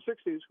 50s and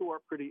 60s who are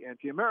pretty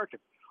anti-American.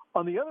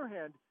 On the other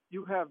hand,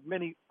 you have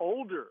many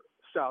older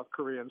South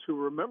Koreans who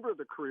remember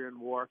the Korean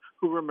War,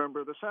 who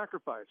remember the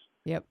sacrifice.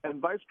 Yep.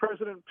 And Vice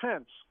President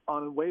Pence,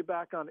 on the way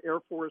back on Air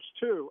Force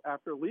Two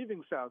after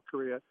leaving South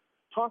Korea,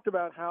 talked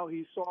about how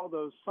he saw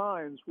those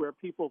signs where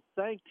people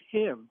thanked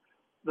him,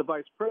 the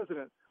vice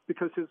president,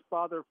 because his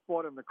father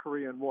fought in the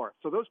Korean War.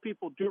 So those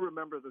people do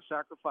remember the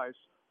sacrifice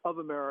of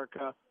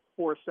America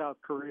for South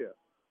Korea.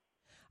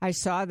 I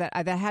saw that.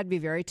 That had to be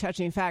very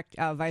touching. In fact,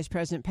 Vice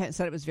President Pence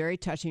said it was very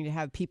touching to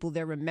have people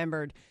there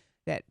remembered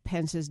that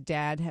Pence's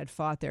dad had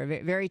fought there.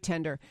 Very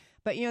tender.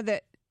 But,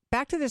 that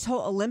back to this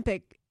whole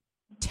Olympic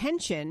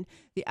tension,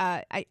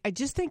 I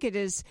just think it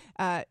is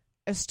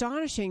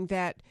astonishing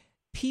that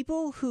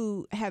people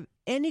who have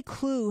any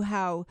clue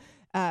how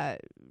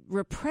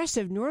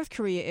repressive North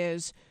Korea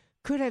is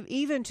could have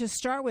even, to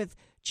start with,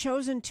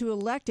 chosen to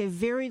elect a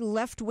very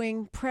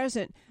left-wing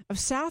president of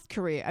South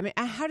Korea. I mean,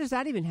 how does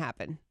that even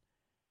happen?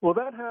 Well,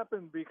 that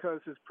happened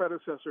because his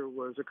predecessor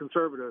was a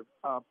conservative,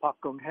 Park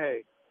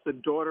Geun-hye, the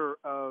daughter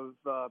of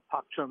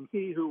Park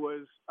Chung-hee, who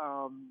was,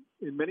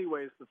 in many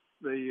ways,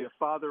 the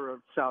father of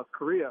South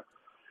Korea.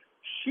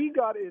 She's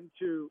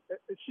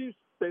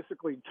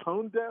basically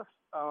tone deaf.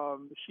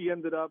 She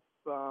ended up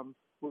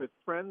with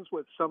friends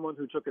with someone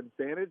who took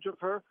advantage of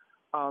her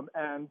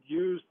and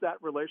used that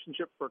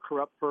relationship for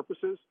corrupt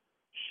purposes.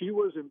 She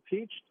was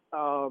impeached.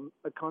 A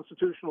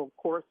constitutional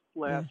court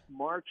last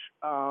March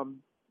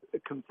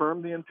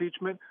confirmed the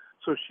impeachment.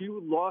 So she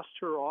lost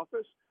her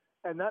office,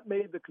 and that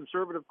made the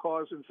conservative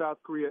cause in South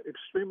Korea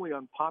extremely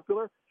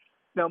unpopular.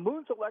 Now,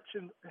 Moon's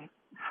election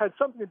had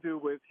something to do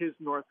with his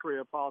North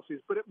Korea policies,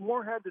 but it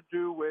more had to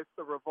do with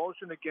the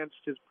revulsion against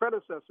his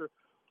predecessor,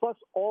 plus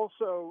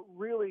also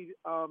really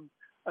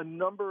a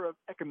number of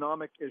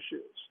economic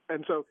issues.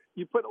 And so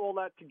you put all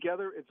that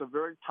together, it's a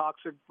very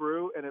toxic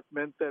brew, and it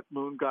meant that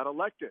Moon got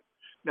elected.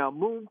 Now,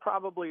 Moon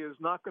probably is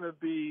not going to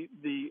be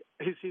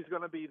he's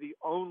going to be the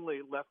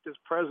only leftist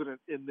president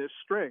in this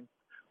string.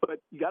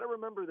 But you got to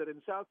remember that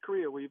in South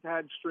Korea, we've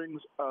had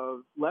strings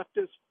of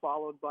leftists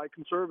followed by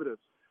conservatives.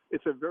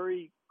 It's a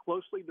very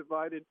closely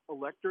divided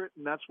electorate,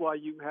 and that's why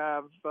you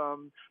have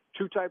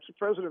two types of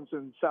presidents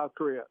in South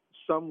Korea,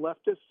 some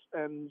leftists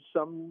and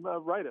some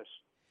rightists.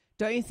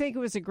 Don't you think it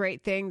was a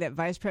great thing that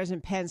Vice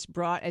President Pence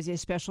brought as a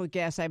special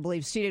guest, I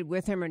believe seated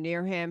with him or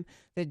near him,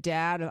 the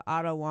dad of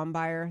Otto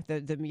Warmbier,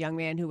 the young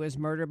man who was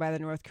murdered by the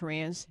North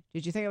Koreans?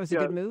 Did you think it was a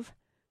good move?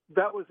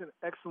 That was an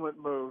excellent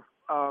move.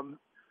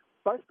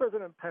 Vice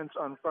President Pence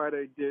on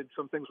Friday did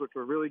some things which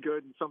were really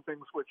good and some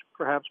things which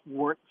perhaps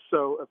weren't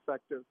so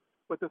effective.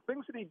 But the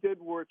things that he did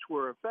which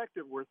were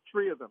effective were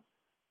three of them.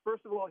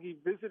 First of all, he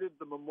visited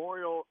the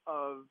memorial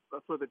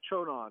for the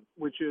Chonan,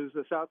 which is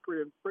a South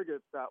Korean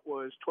frigate that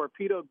was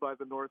torpedoed by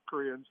the North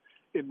Koreans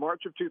in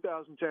March of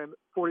 2010,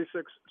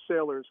 46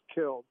 sailors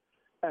killed.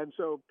 And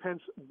so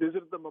Pence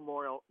visited the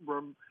memorial,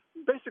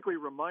 basically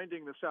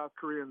reminding the South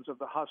Koreans of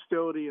the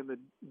hostility and the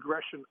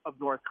aggression of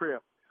North Korea.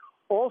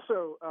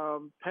 Also,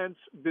 Pence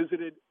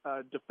visited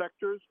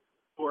defectors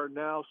who are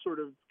now sort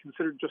of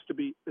considered just to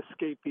be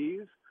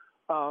escapees.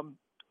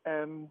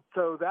 And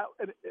so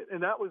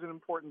that was an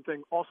important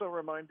thing. Also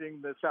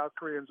reminding the South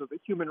Koreans of the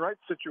human rights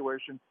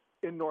situation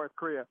in North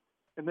Korea.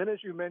 And then, as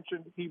you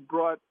mentioned, he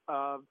brought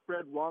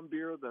Fred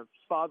Warmbier, the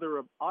father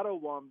of Otto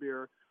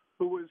Warmbier,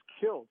 who was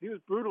killed. He was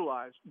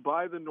brutalized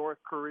by the North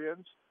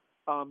Koreans,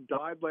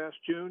 died last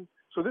June.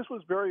 So this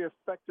was very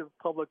effective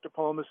public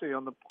diplomacy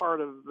on the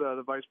part of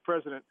the vice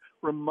president,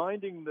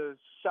 reminding the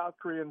South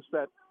Koreans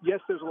that, yes,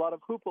 there's a lot of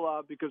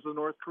hoopla because the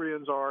North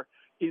Koreans are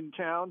in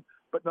town,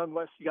 but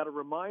nonetheless, you got to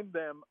remind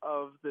them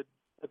of the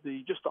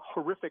just the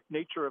horrific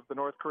nature of the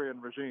North Korean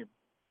regime.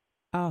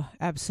 Oh,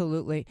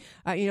 absolutely.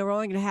 We're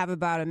only going to have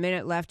about a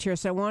minute left here,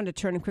 so I wanted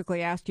to turn and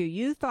quickly ask you,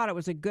 you thought it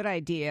was a good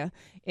idea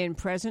in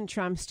President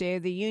Trump's State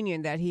of the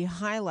Union that he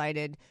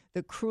highlighted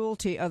the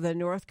cruelty of the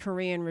North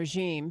Korean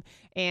regime,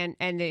 and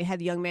they had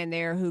the young man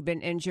there who'd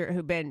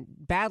been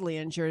badly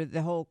injured,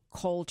 the whole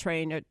coal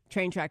train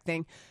track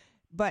thing.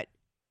 But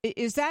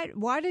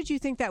why did you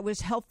think that was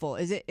helpful?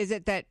 Is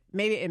it that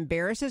maybe it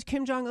embarrasses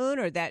Kim Jong-un,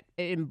 or that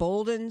it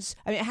emboldens?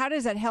 I mean, how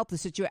does that help the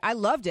situation? I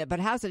loved it, but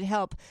how does it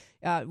help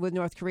with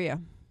North Korea?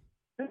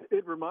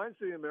 It reminds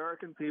the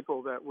American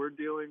people that we're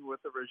dealing with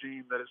a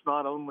regime that has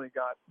not only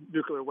got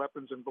nuclear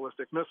weapons and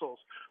ballistic missiles,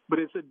 but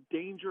it's a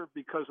danger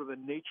because of the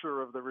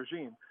nature of the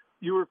regime.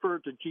 You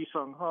referred to Ji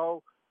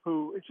Sung-ho,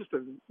 who it's just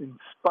an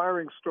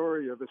inspiring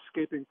story of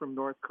escaping from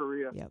North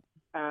Korea. Yep.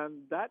 And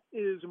that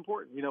is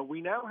important.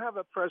 We now have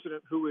a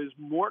president who is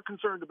more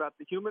concerned about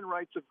the human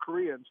rights of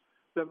Koreans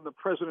than the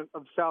president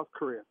of South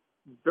Korea.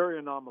 Very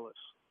anomalous.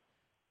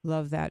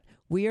 Love that.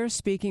 We are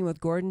speaking with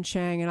Gordon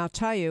Chang, and I'll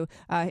tell you,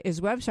 his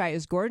website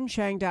is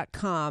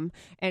gordonchang.com,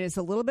 and it's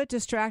a little bit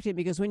distracting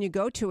because when you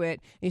go to it,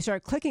 and you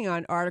start clicking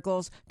on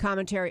articles,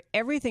 commentary,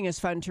 everything is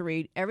fun to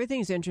read.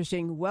 Everything's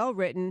interesting, well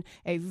written,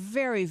 I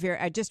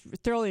just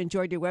thoroughly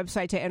enjoyed your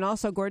website today. And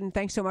also, Gordon,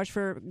 thanks so much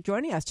for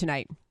joining us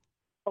tonight.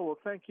 Oh, well,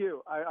 thank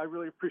you. I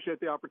really appreciate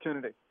the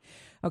opportunity.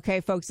 Okay,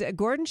 folks,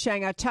 Gordon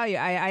Chang, I'll tell you,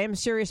 I am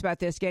serious about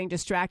this, getting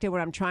distracted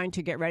when I'm trying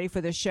to get ready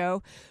for the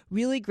show.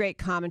 Really great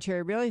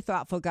commentary, really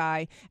thoughtful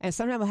guy. And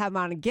sometime we'll have him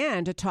on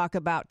again to talk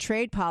about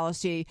trade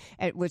policy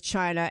with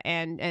China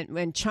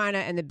and China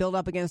and the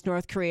build-up against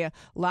North Korea.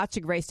 Lots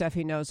of great stuff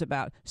he knows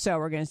about. So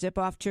we're going to zip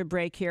off to a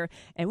break here.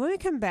 And when we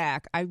come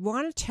back, I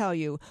want to tell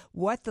you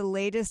what the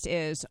latest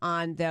is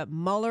on the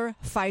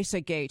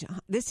Mueller-FISA gate.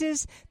 This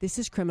is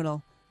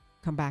criminal.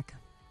 Come back.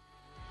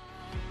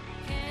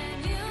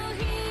 Can you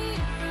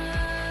hear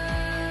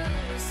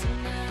us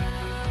now?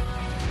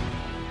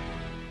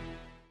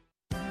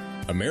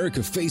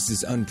 America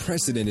faces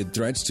unprecedented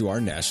threats to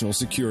our national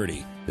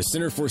security. The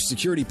Center for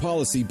Security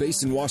Policy,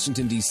 based in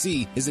Washington,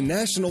 D.C., is a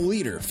national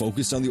leader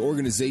focused on the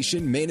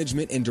organization,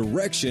 management, and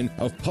direction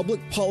of public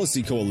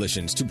policy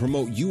coalitions to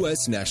promote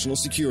U.S. national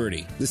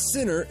security. The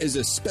center is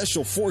a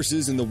special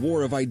forces in the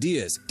war of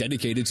ideas,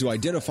 dedicated to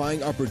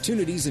identifying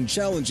opportunities and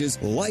challenges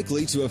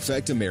likely to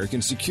affect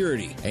American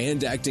security,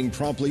 and acting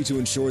promptly to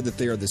ensure that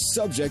they are the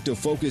subject of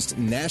focused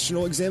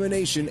national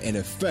examination and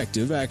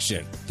effective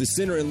action. The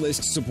center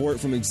enlists support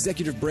from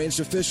executive branch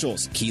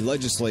officials, key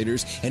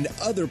legislators, and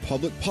other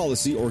public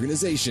policy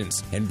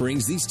organizations, and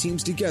brings these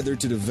teams together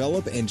to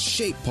develop and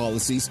shape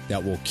policies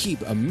that will keep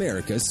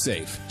America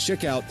safe.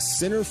 Check out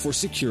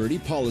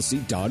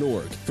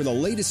centerforsecuritypolicy.org for the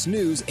latest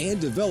news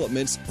and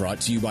developments, brought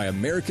to you by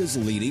America's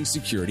leading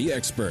security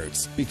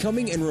experts.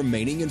 Becoming and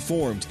remaining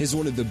informed is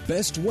one of the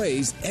best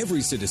ways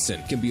every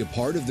citizen can be a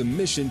part of the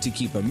mission to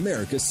keep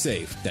America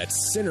safe.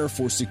 That's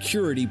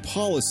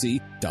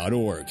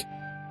centerforsecuritypolicy.org.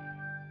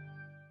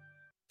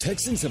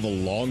 Texans have a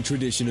long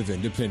tradition of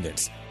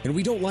independence, and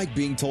we don't like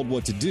being told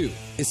what to do,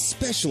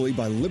 especially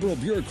by liberal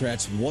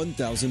bureaucrats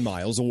 1,000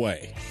 miles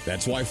away.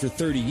 That's why for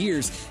 30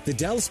 years, the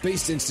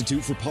Dallas-based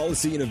Institute for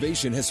Policy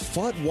Innovation has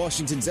fought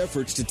Washington's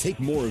efforts to take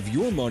more of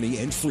your money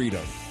and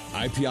freedom.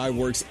 IPI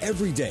works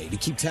every day to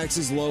keep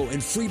taxes low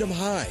and freedom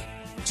high,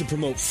 to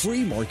promote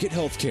free market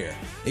healthcare,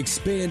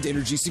 expand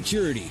energy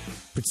security,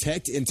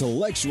 protect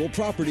intellectual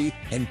property,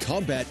 and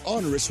combat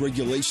onerous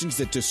regulations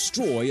that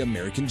destroy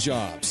American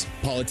jobs.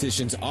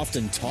 Politicians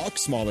often talk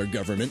smaller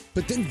government,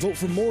 but then vote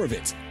for more of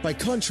it. By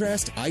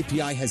contrast,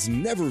 IPI has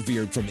never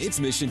veered from its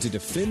mission to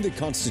defend the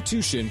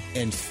Constitution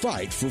and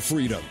fight for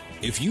freedom.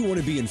 If you want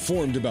to be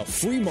informed about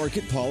free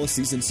market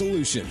policies and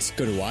solutions,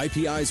 go to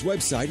IPI's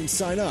website and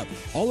sign up.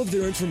 All of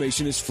their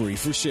information is free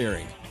for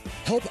sharing.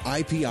 Help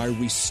IPI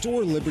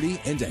restore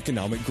liberty and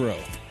economic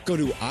growth. Go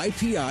to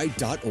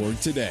IPI.org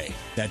today.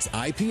 That's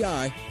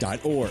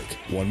IPI.org.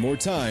 One more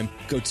time,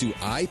 go to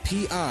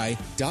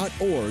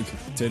IPI.org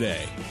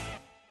today.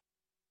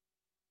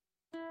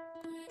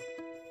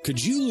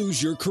 Could you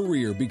lose your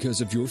career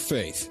because of your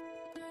faith?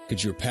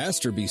 Could your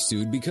pastor be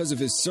sued because of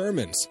his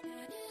sermons?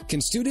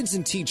 Can students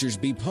and teachers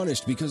be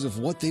punished because of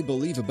what they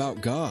believe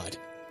about God?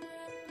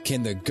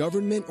 Can the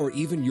government or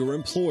even your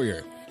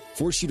employer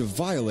force you to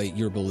violate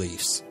your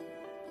beliefs?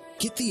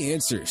 Get the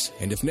answers,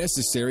 and if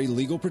necessary,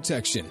 legal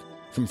protection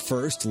from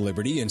First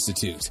Liberty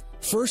Institute.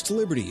 First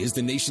Liberty is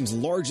the nation's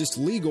largest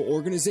legal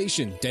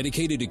organization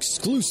dedicated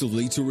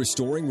exclusively to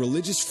restoring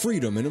religious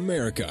freedom in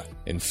America.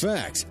 In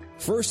fact,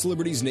 First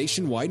Liberty's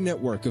nationwide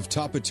network of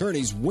top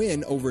attorneys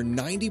win over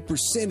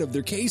 90% of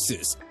their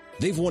cases.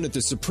 They've won at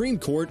the Supreme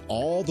Court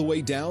all the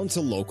way down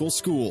to local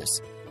schools.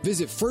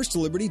 Visit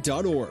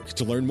firstliberty.org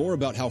to learn more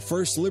about how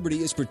First Liberty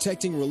is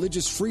protecting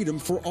religious freedom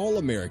for all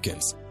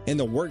Americans in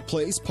the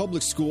workplace,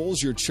 public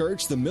schools, your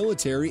church, the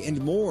military,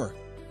 and more.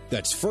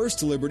 That's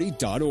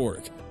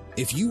firstliberty.org.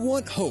 If you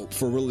want hope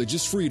for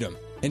religious freedom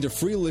and a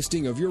free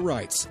listing of your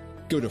rights,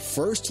 go to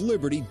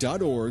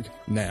firstliberty.org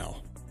now.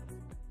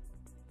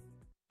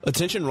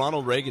 Attention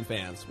Ronald Reagan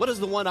fans. What is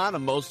the one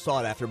item most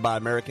sought after by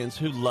Americans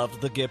who love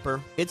the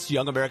Gipper? It's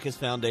Young America's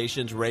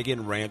Foundation's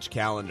Reagan Ranch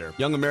Calendar.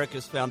 Young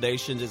America's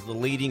Foundation is the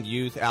leading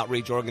youth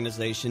outreach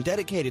organization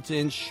dedicated to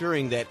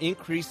ensuring that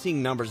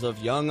increasing numbers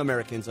of young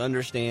Americans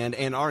understand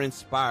and are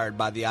inspired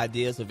by the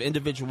ideas of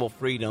individual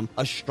freedom,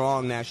 a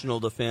strong national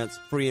defense,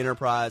 free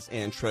enterprise,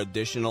 and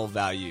traditional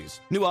values.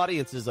 New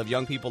audiences of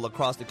young people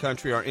across the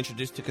country are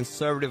introduced to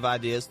conservative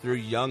ideas through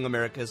Young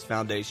America's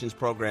Foundation's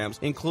programs,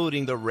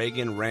 including the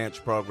Reagan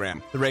Ranch program.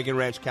 The Reagan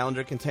Ranch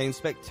calendar contains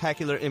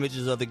spectacular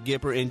images of the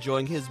Gipper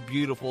enjoying his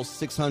beautiful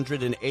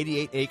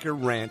 688-acre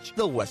ranch,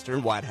 the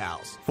Western White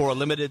House. For a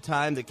limited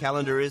time, the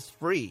calendar is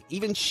free.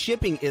 Even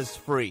shipping is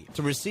free.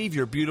 To receive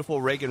your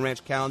beautiful Reagan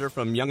Ranch calendar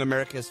from Young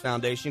America's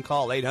Foundation,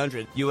 call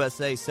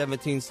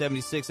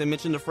 800-USA-1776 and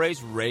mention the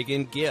phrase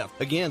Reagan Gift.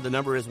 Again, the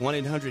number is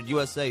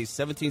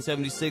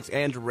 1-800-USA-1776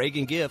 and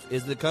Reagan Gift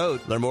is the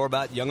code. Learn more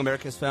about Young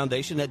America's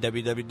Foundation at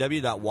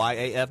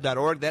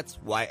www.yaf.org. That's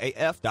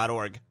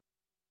yaf.org.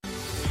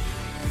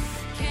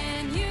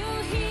 Can you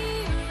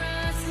hear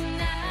us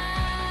now?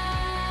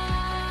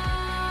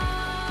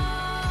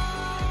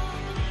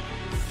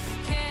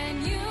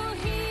 Can you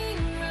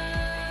hear us?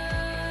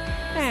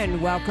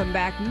 And welcome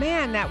back.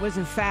 Man, that was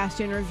a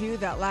fast interview,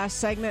 that last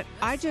segment.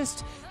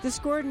 This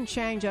Gordon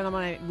Chang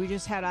gentleman we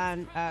just had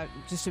on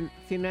just a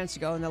few minutes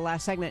ago in the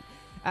last segment,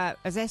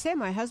 as I say,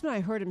 my husband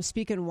and I heard him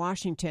speak in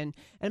Washington,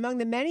 and among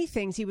the many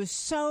things, he was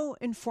so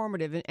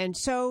informative and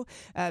so,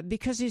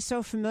 because he's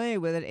so familiar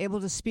with it,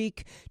 able to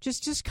speak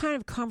just kind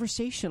of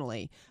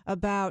conversationally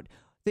about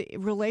the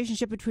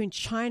relationship between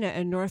China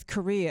and North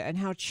Korea and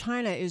how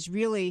China is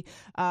really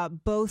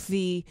both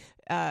the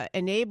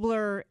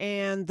enabler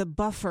and the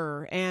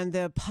buffer and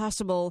the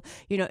possible,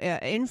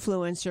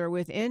 influencer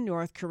within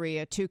North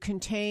Korea to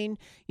contain,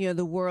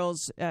 the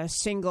world's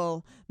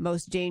single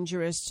most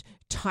dangerous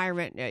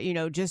tyrant,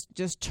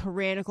 just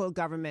tyrannical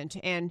government.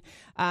 And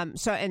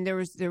and there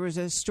was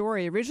a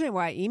story originally.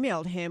 Why I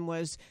emailed him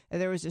was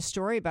there was a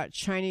story about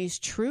Chinese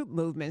troop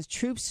movements,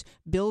 troops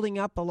building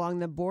up along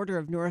the border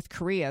of North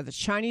Korea. The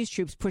Chinese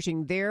troops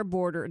pushing their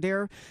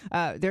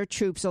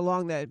troops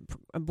along the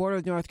border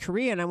of North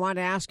Korea. And I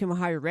wanted to ask him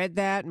how he read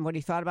that and what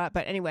he thought about it.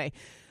 But anyway,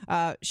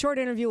 short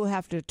interview. We'll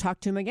have to talk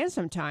to him again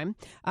sometime.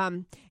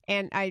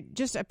 And I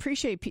just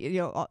appreciate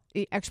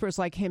experts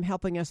like him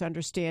helping us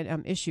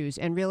understand issues.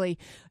 And really,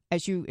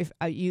 if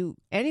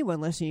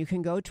anyone listening, you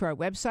can go to our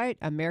website,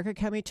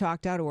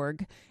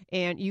 americacanwetalk.org,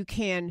 and you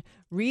can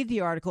read the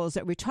articles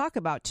that we talk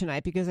about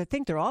tonight, because I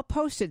think they're all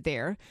posted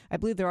there. I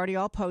believe they're already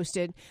all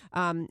posted,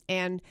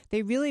 and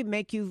they really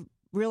make you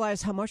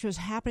realize how much was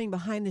happening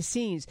behind the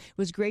scenes. It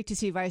was great to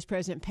see Vice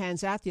President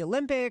Pence at the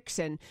Olympics,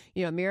 and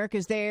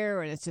America's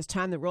there, and it's this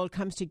time the world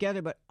comes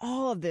together. But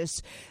all of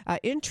this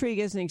intrigue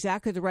isn't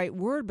exactly the right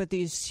word, but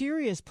these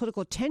serious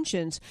political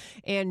tensions.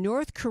 And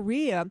North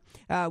Korea,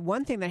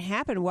 one thing that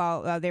happened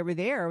while they were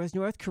there was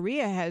North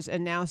Korea has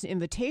announced an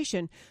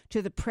invitation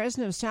to the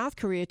president of South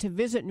Korea to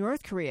visit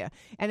North Korea.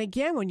 And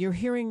again, when you're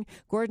hearing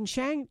Gordon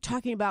Chang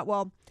talking about,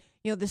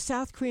 the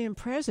South Korean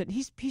president,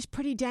 he's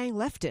pretty dang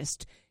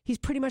leftist. He's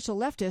pretty much a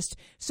leftist.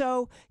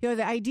 So,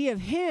 the idea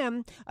of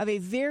him, of a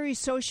very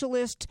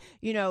socialist,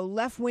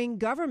 left-wing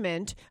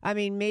government, I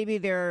mean, maybe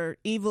they're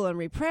evil and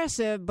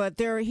repressive, but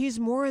he's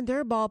more in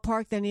their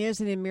ballpark than he is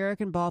in the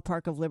American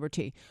ballpark of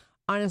liberty.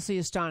 Honestly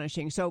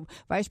astonishing. So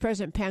Vice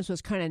President Pence was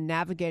kind of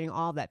navigating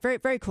all that. Very,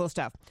 very cool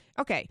stuff.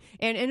 Okay.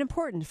 And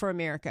important for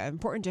America,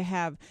 important to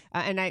have,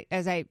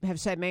 as I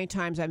have said many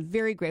times, I'm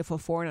very grateful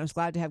for, and I was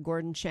glad to have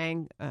Gordon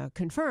Chang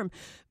confirm,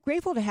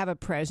 grateful to have a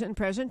president,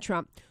 President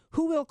Trump,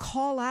 who will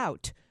call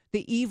out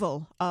the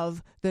evil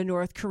of the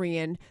North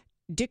Korean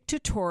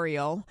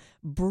dictatorial,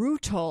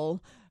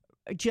 brutal,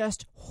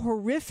 just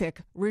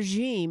horrific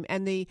regime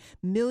and the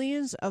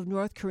millions of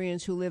North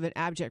Koreans who live in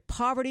abject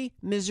poverty,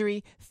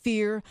 misery,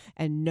 fear,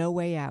 and no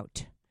way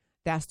out.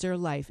 That's their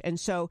life. And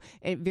so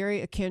very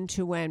akin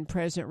to when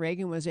President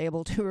Reagan was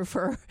able to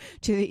refer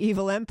to the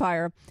evil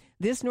empire,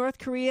 this North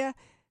Korea,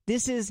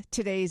 this is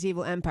today's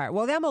evil empire.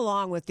 Well, them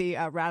along with the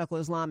radical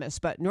Islamists,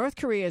 but North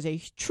Korea is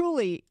a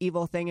truly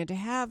evil thing, and to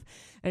have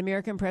an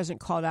American president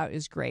called out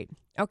is great.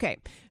 Okay,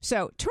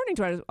 so turning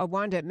to what I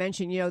wanted to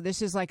mention,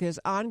 this is like this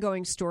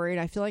ongoing story,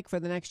 and I feel like for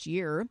the next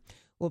year,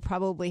 we'll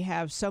probably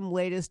have some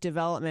latest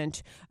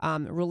development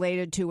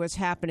related to what's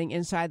happening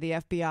inside the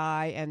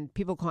FBI, and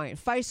people calling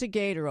it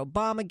FISA-gate or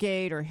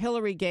Obama-gate or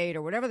Hillary-gate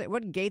or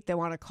what gate they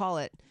want to call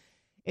it.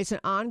 It's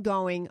an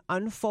ongoing,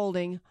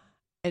 unfolding,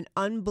 an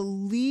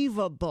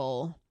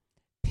unbelievable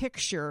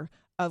picture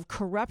of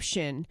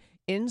corruption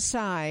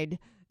inside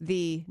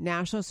the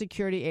National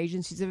Security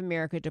Agencies of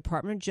America,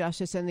 Department of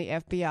Justice, and the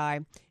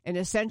FBI, and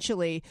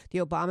essentially the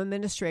Obama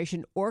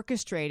administration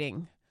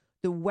orchestrating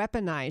the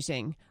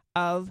weaponizing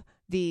of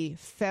the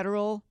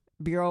Federal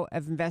Bureau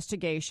of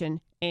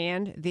Investigation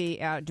and the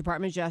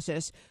Department of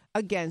Justice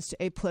against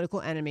a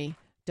political enemy,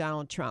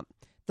 Donald Trump.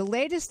 The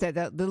latest,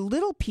 the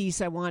little piece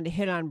I wanted to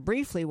hit on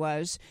briefly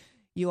was,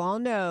 you all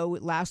know,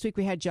 last week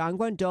we had John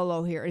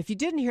Guandolo here. And if you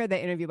didn't hear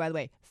that interview, by the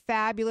way,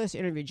 fabulous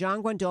interview.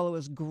 John Guandolo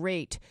was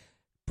great,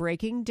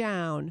 breaking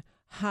down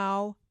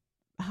how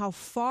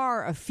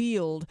far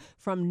afield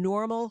from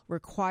normal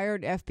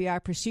required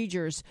FBI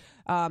procedures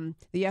the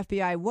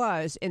FBI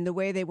was in the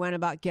way they went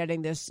about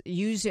getting this,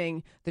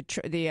 using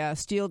the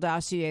Steele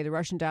dossier, the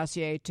Russian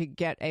dossier, to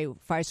get a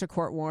FISA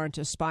court warrant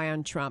to spy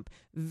on Trump.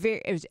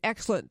 It was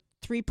excellent.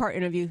 3-part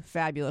interview,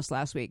 fabulous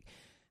last week.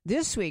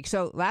 This week,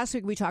 so last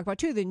week we talked about,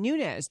 too, the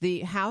Nunes,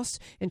 the House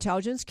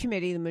Intelligence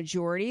Committee,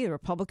 the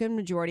Republican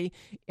majority,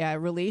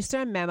 released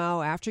a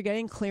memo after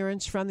getting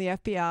clearance from the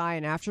FBI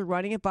and after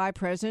running it by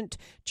President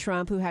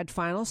Trump, who had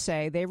final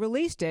say. They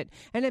released it,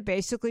 and it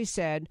basically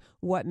said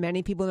what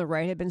many people on the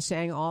right had been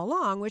saying all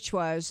along, which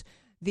was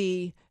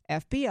the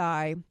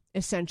FBI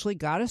essentially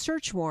got a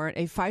search warrant,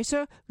 a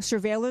FISA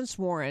surveillance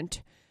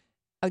warrant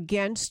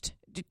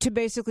to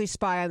basically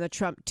spy on the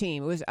Trump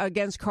team. It was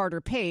against Carter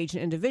Page,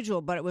 an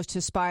individual, but it was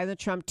to spy on the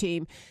Trump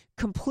team.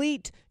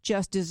 Complete,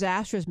 just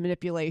disastrous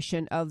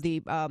manipulation of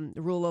the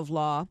rule of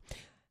law.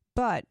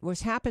 But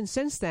what's happened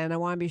since then, I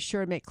want to be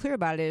sure to make clear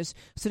about it, is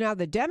so now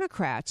the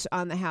Democrats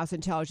on the House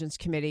Intelligence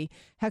Committee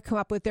have come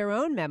up with their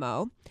own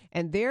memo,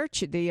 and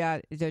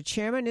the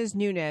chairman is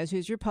Nunes,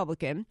 who's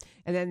Republican,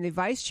 and then the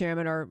vice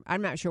chairman, or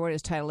I'm not sure what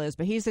his title is,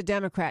 but he's the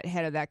Democrat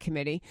head of that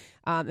committee,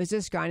 is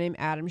this guy named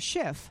Adam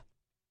Schiff.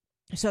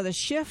 So the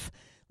Schiff,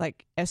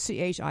 like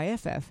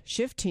SCHIFF,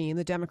 Schiff team,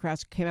 the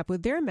Democrats came up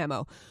with their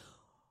memo.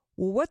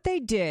 Well, what they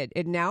did,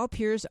 it now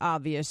appears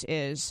obvious,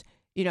 is,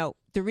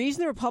 the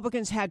reason the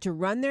Republicans had to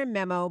run their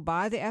memo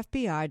by the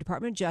FBI,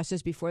 Department of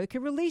Justice, before they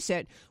could release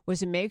it was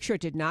to make sure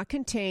it did not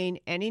contain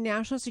any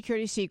national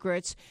security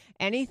secrets,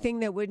 anything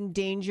that would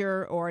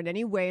endanger or in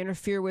any way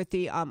interfere with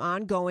the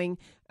ongoing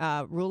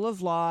rule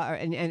of law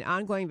and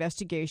ongoing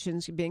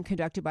investigations being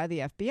conducted by the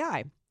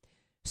FBI.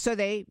 So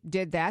they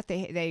did that.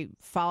 They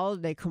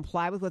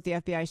complied with what the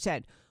FBI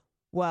said.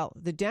 Well,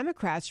 the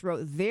Democrats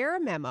wrote their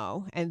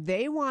memo, and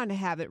they want to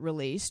have it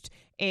released.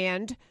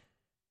 And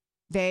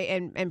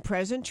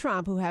President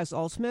Trump, who has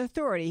ultimate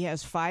authority, he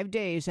has 5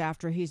 days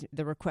after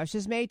the request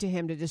is made to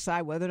him to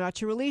decide whether or not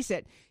to release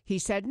it. He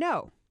said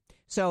no.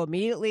 So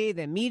immediately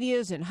the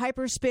media's in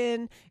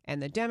hyperspin,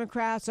 and the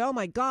Democrats, oh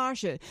my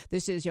gosh,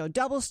 this is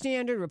double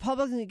standard.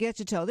 Republicans get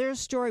to tell their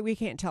story. We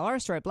can't tell our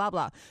story, blah,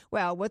 blah.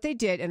 Well, what they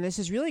did, and this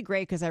is really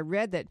great because I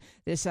read that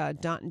this Dan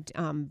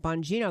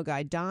Bongino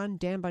guy, Dan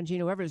Bongino,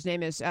 whoever his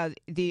name is,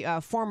 the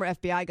former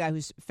FBI guy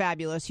who's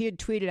fabulous, he had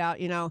tweeted out,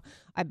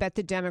 I bet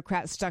the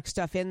Democrats stuck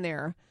stuff in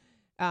there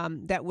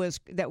that was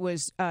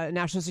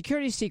national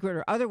security secret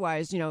or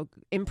otherwise,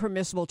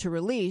 impermissible to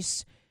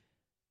release,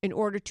 in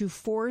order to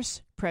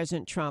force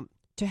President Trump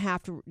to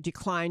have to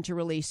decline to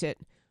release it,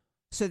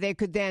 so they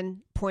could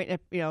then point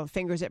at,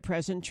 fingers at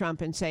President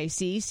Trump and say,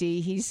 see,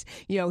 he's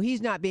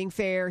not being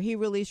fair. He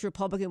released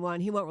Republican one.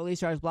 He won't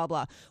release ours, blah,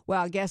 blah.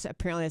 Well, I guess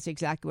apparently that's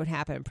exactly what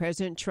happened.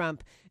 President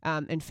Trump,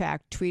 in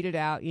fact, tweeted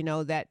out,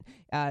 that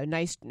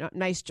nice, I don't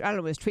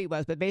know what his tweet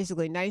was, but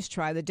basically nice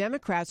try. The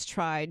Democrats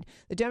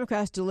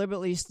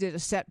deliberately did a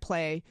set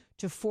play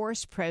to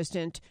force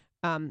President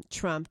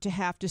Trump to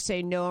have to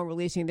say no on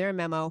releasing their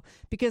memo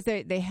because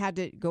they had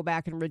to go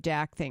back and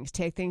redact things,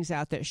 take things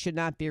out that should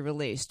not be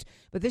released.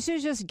 But this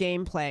is just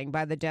game playing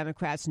by the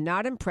Democrats.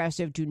 Not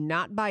impressive. Do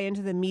not buy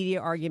into the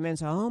media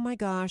arguments. Oh, my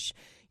gosh,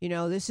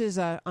 this is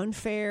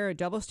unfair, a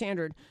double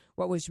standard.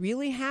 What was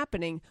really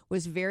happening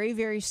was very,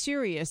 very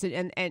serious.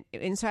 And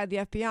inside the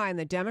FBI, and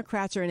the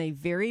Democrats are in a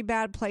very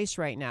bad place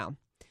right now.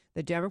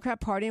 The Democrat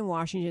Party in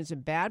Washington is a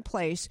bad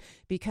place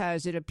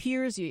because it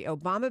appears the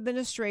Obama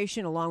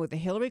administration, along with the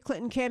Hillary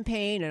Clinton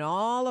campaign and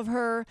all of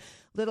her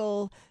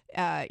little,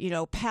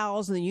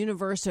 pals in the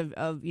universe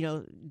of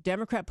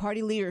Democrat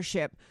Party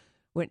leadership,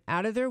 went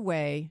out of their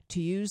way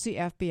to use the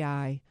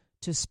FBI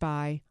to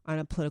spy on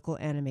a political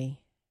enemy.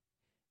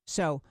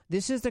 So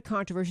this is the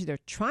controversy they're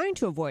trying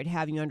to avoid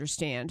having you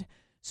understand.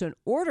 So in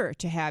order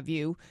to have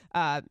you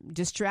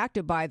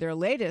distracted by their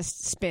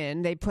latest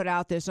spin, they put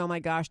out this, oh my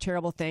gosh,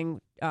 terrible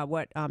thing,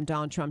 what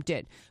Donald Trump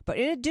did. But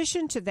in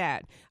addition to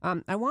that,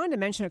 I wanted to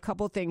mention a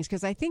couple of things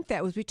because I think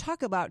that as we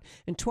talk about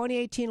in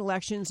 2018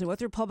 elections and what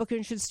the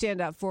Republicans should stand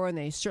up for, and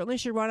they certainly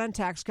should run on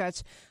tax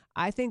cuts,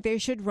 I think they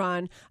should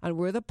run on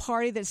we're the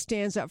party that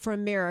stands up for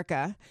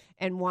America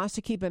and wants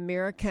to keep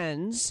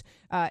Americans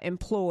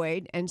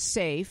employed and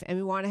safe, and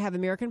we want to have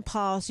American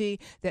policy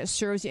that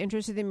serves the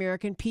interests of the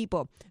American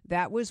people.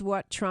 That was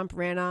what Trump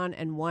ran on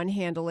and won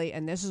handily,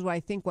 and this is what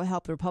I think will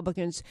help the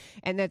Republicans,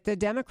 and that the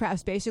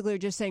Democrats basically are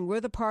just saying we're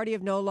the party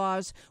of no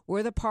laws,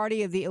 we're the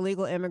party of the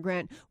illegal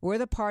immigrant, we're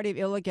the party of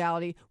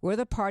illegality, we're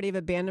the party of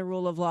abandoned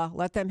rule of law.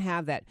 Let them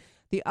have that.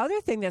 The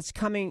other thing that's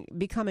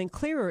becoming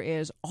clearer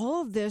is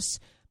all of this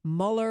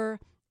Mueller,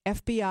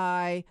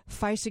 FBI,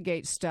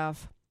 FISA-gate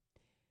stuff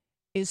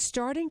is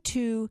starting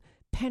to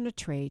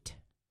penetrate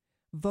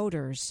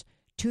voters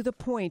to the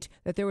point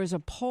that there was a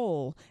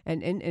poll,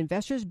 an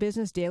Investors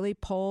Business Daily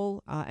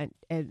poll,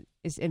 and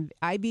is an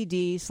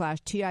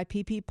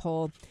IBD/TIPP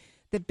poll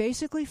that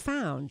basically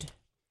found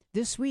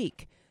this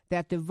week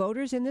that the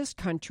voters in this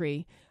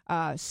country,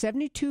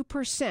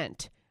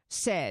 72%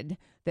 said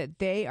that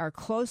they are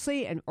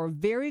closely or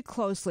very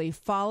closely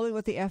following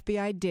what the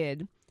FBI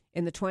did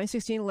in the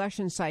 2016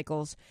 election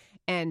cycles,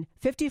 and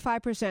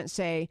 55%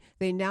 say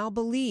they now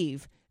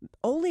believe,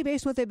 only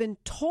based on what they've been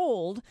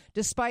told,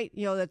 despite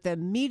that the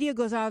media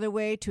goes out of their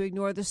way to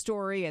ignore the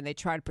story and they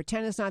try to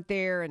pretend it's not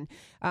there, and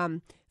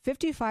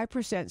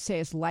 55% say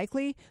it's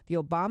likely the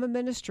Obama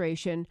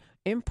administration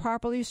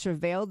improperly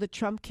surveilled the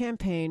Trump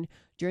campaign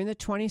during the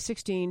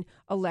 2016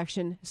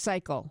 election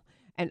cycle.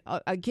 And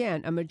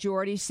again, a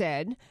majority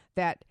said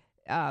that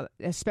a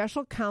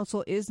special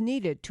counsel is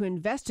needed to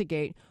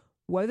investigate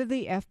whether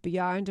the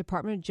FBI and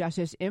Department of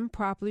Justice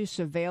improperly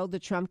surveilled the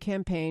Trump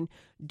campaign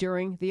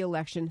during the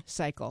election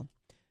cycle.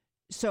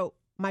 So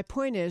my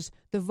point is,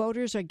 the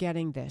voters are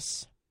getting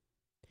this.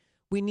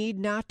 We need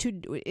not to,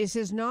 this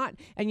is not,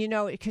 and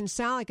it can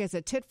sound like it's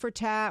a tit for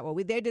tat. Well,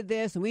 they did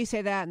this and we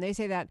say that and they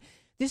say that.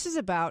 This is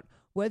about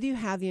whether you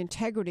have the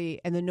integrity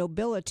and the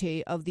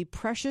nobility of the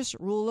precious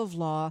rule of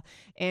law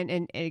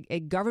and a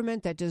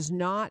government that does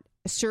not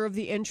serve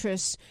the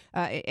interests,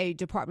 a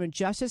Department of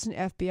Justice and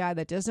FBI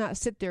that does not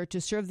sit there to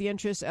serve the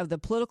interests of the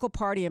political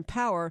party in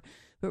power,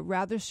 but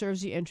rather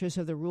serves the interests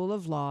of the rule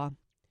of law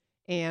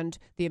and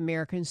the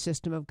American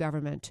system of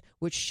government,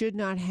 which should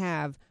not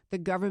have the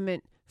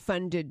government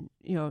funded,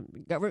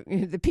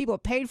 the people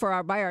paid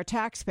for by our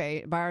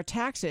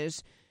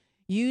taxes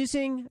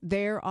using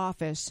their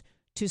office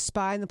to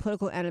spy on the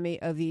political enemy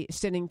of the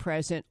sitting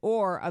president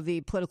or of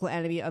the political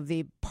enemy of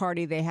the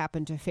party they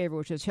happen to favor,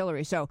 which is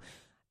Hillary. So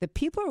the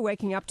people are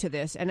waking up to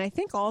this. And I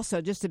think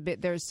also just a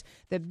bit, there's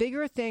the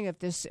bigger thing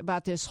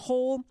about this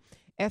whole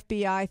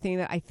FBI thing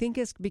that I think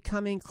is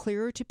becoming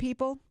clearer to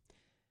people.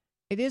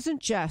 It isn't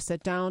just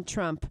that Donald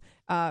Trump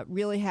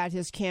really had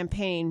his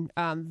campaign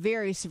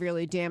very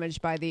severely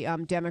damaged by the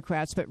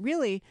Democrats, but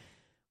really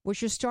what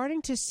you're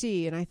starting to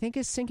see, and I think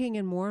is sinking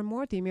in more and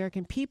more with the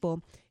American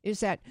people,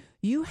 is that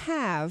you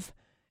have,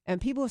 and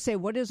people say,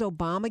 what is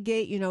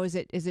Obamagate?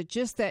 Is it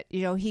just that,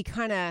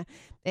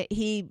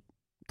 he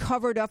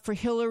covered up for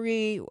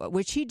Hillary,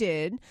 which he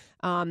did,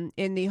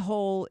 in the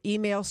whole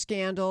email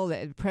scandal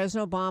that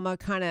President Obama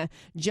kind of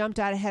jumped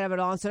out ahead of it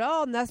all and said,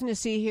 oh, nothing to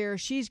see here.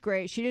 She's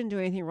great. She didn't do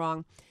anything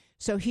wrong.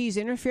 So he's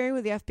interfering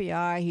with the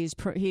FBI.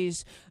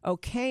 He's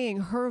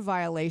okaying her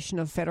violation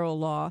of federal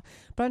law.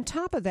 But on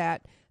top of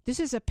that, this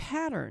is a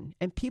pattern,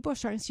 and people are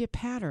starting to see a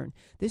pattern.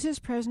 This is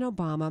President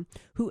Obama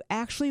who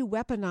actually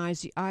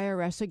weaponized the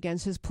IRS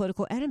against his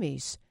political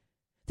enemies.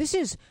 This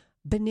is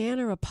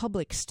Banana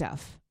Republic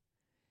stuff.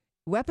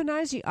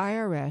 Weaponized the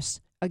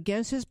IRS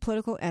against his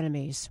political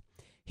enemies.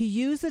 He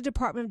used the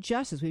Department of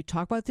Justice. We've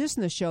talked about this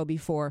in the show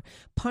before,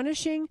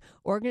 punishing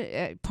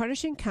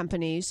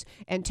companies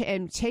and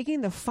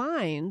taking the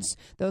fines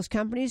those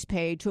companies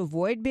paid to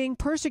avoid being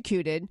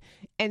persecuted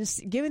and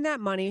giving that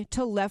money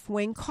to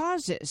left-wing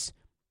causes.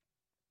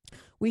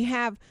 We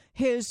have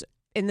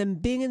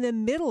being in the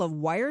middle of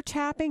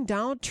wiretapping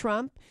Donald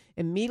Trump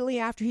immediately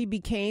after he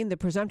became the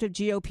presumptive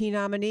GOP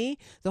nominee,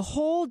 the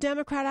whole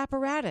Democrat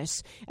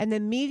apparatus and the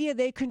media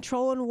they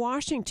control in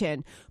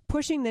Washington,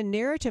 pushing the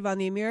narrative on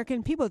the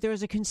American people. There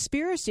was a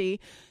conspiracy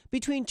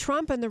between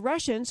Trump and the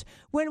Russians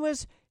when it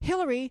was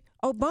Hillary,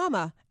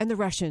 Obama, and the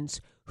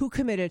Russians who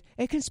committed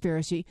a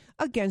conspiracy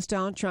against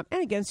Donald Trump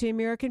and against the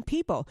American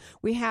people.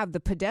 We have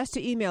the Podesta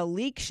email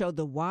leak showed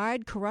the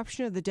wide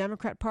corruption of the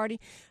Democrat Party.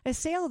 I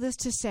say all this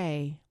to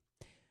say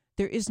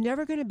there is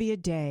never going to be a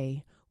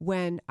day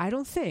when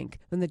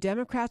the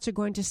Democrats are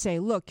going to say,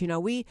 look,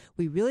 we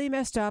really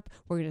messed up.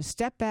 We're going to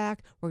step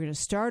back. We're going to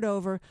start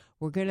over.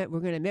 We're going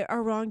to admit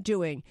our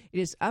wrongdoing. It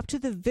is up to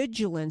the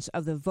vigilance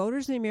of the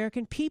voters and the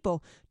American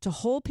people to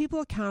hold people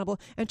accountable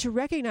and to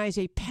recognize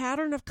a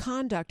pattern of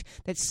conduct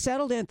that's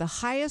settled in at the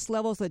highest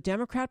levels of the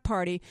Democrat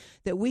Party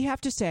that we have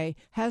to say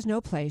has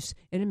no place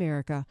in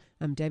America.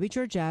 I'm Debbie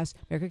Georgiadis.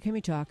 America Can We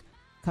Talk?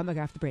 Come back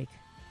after the break.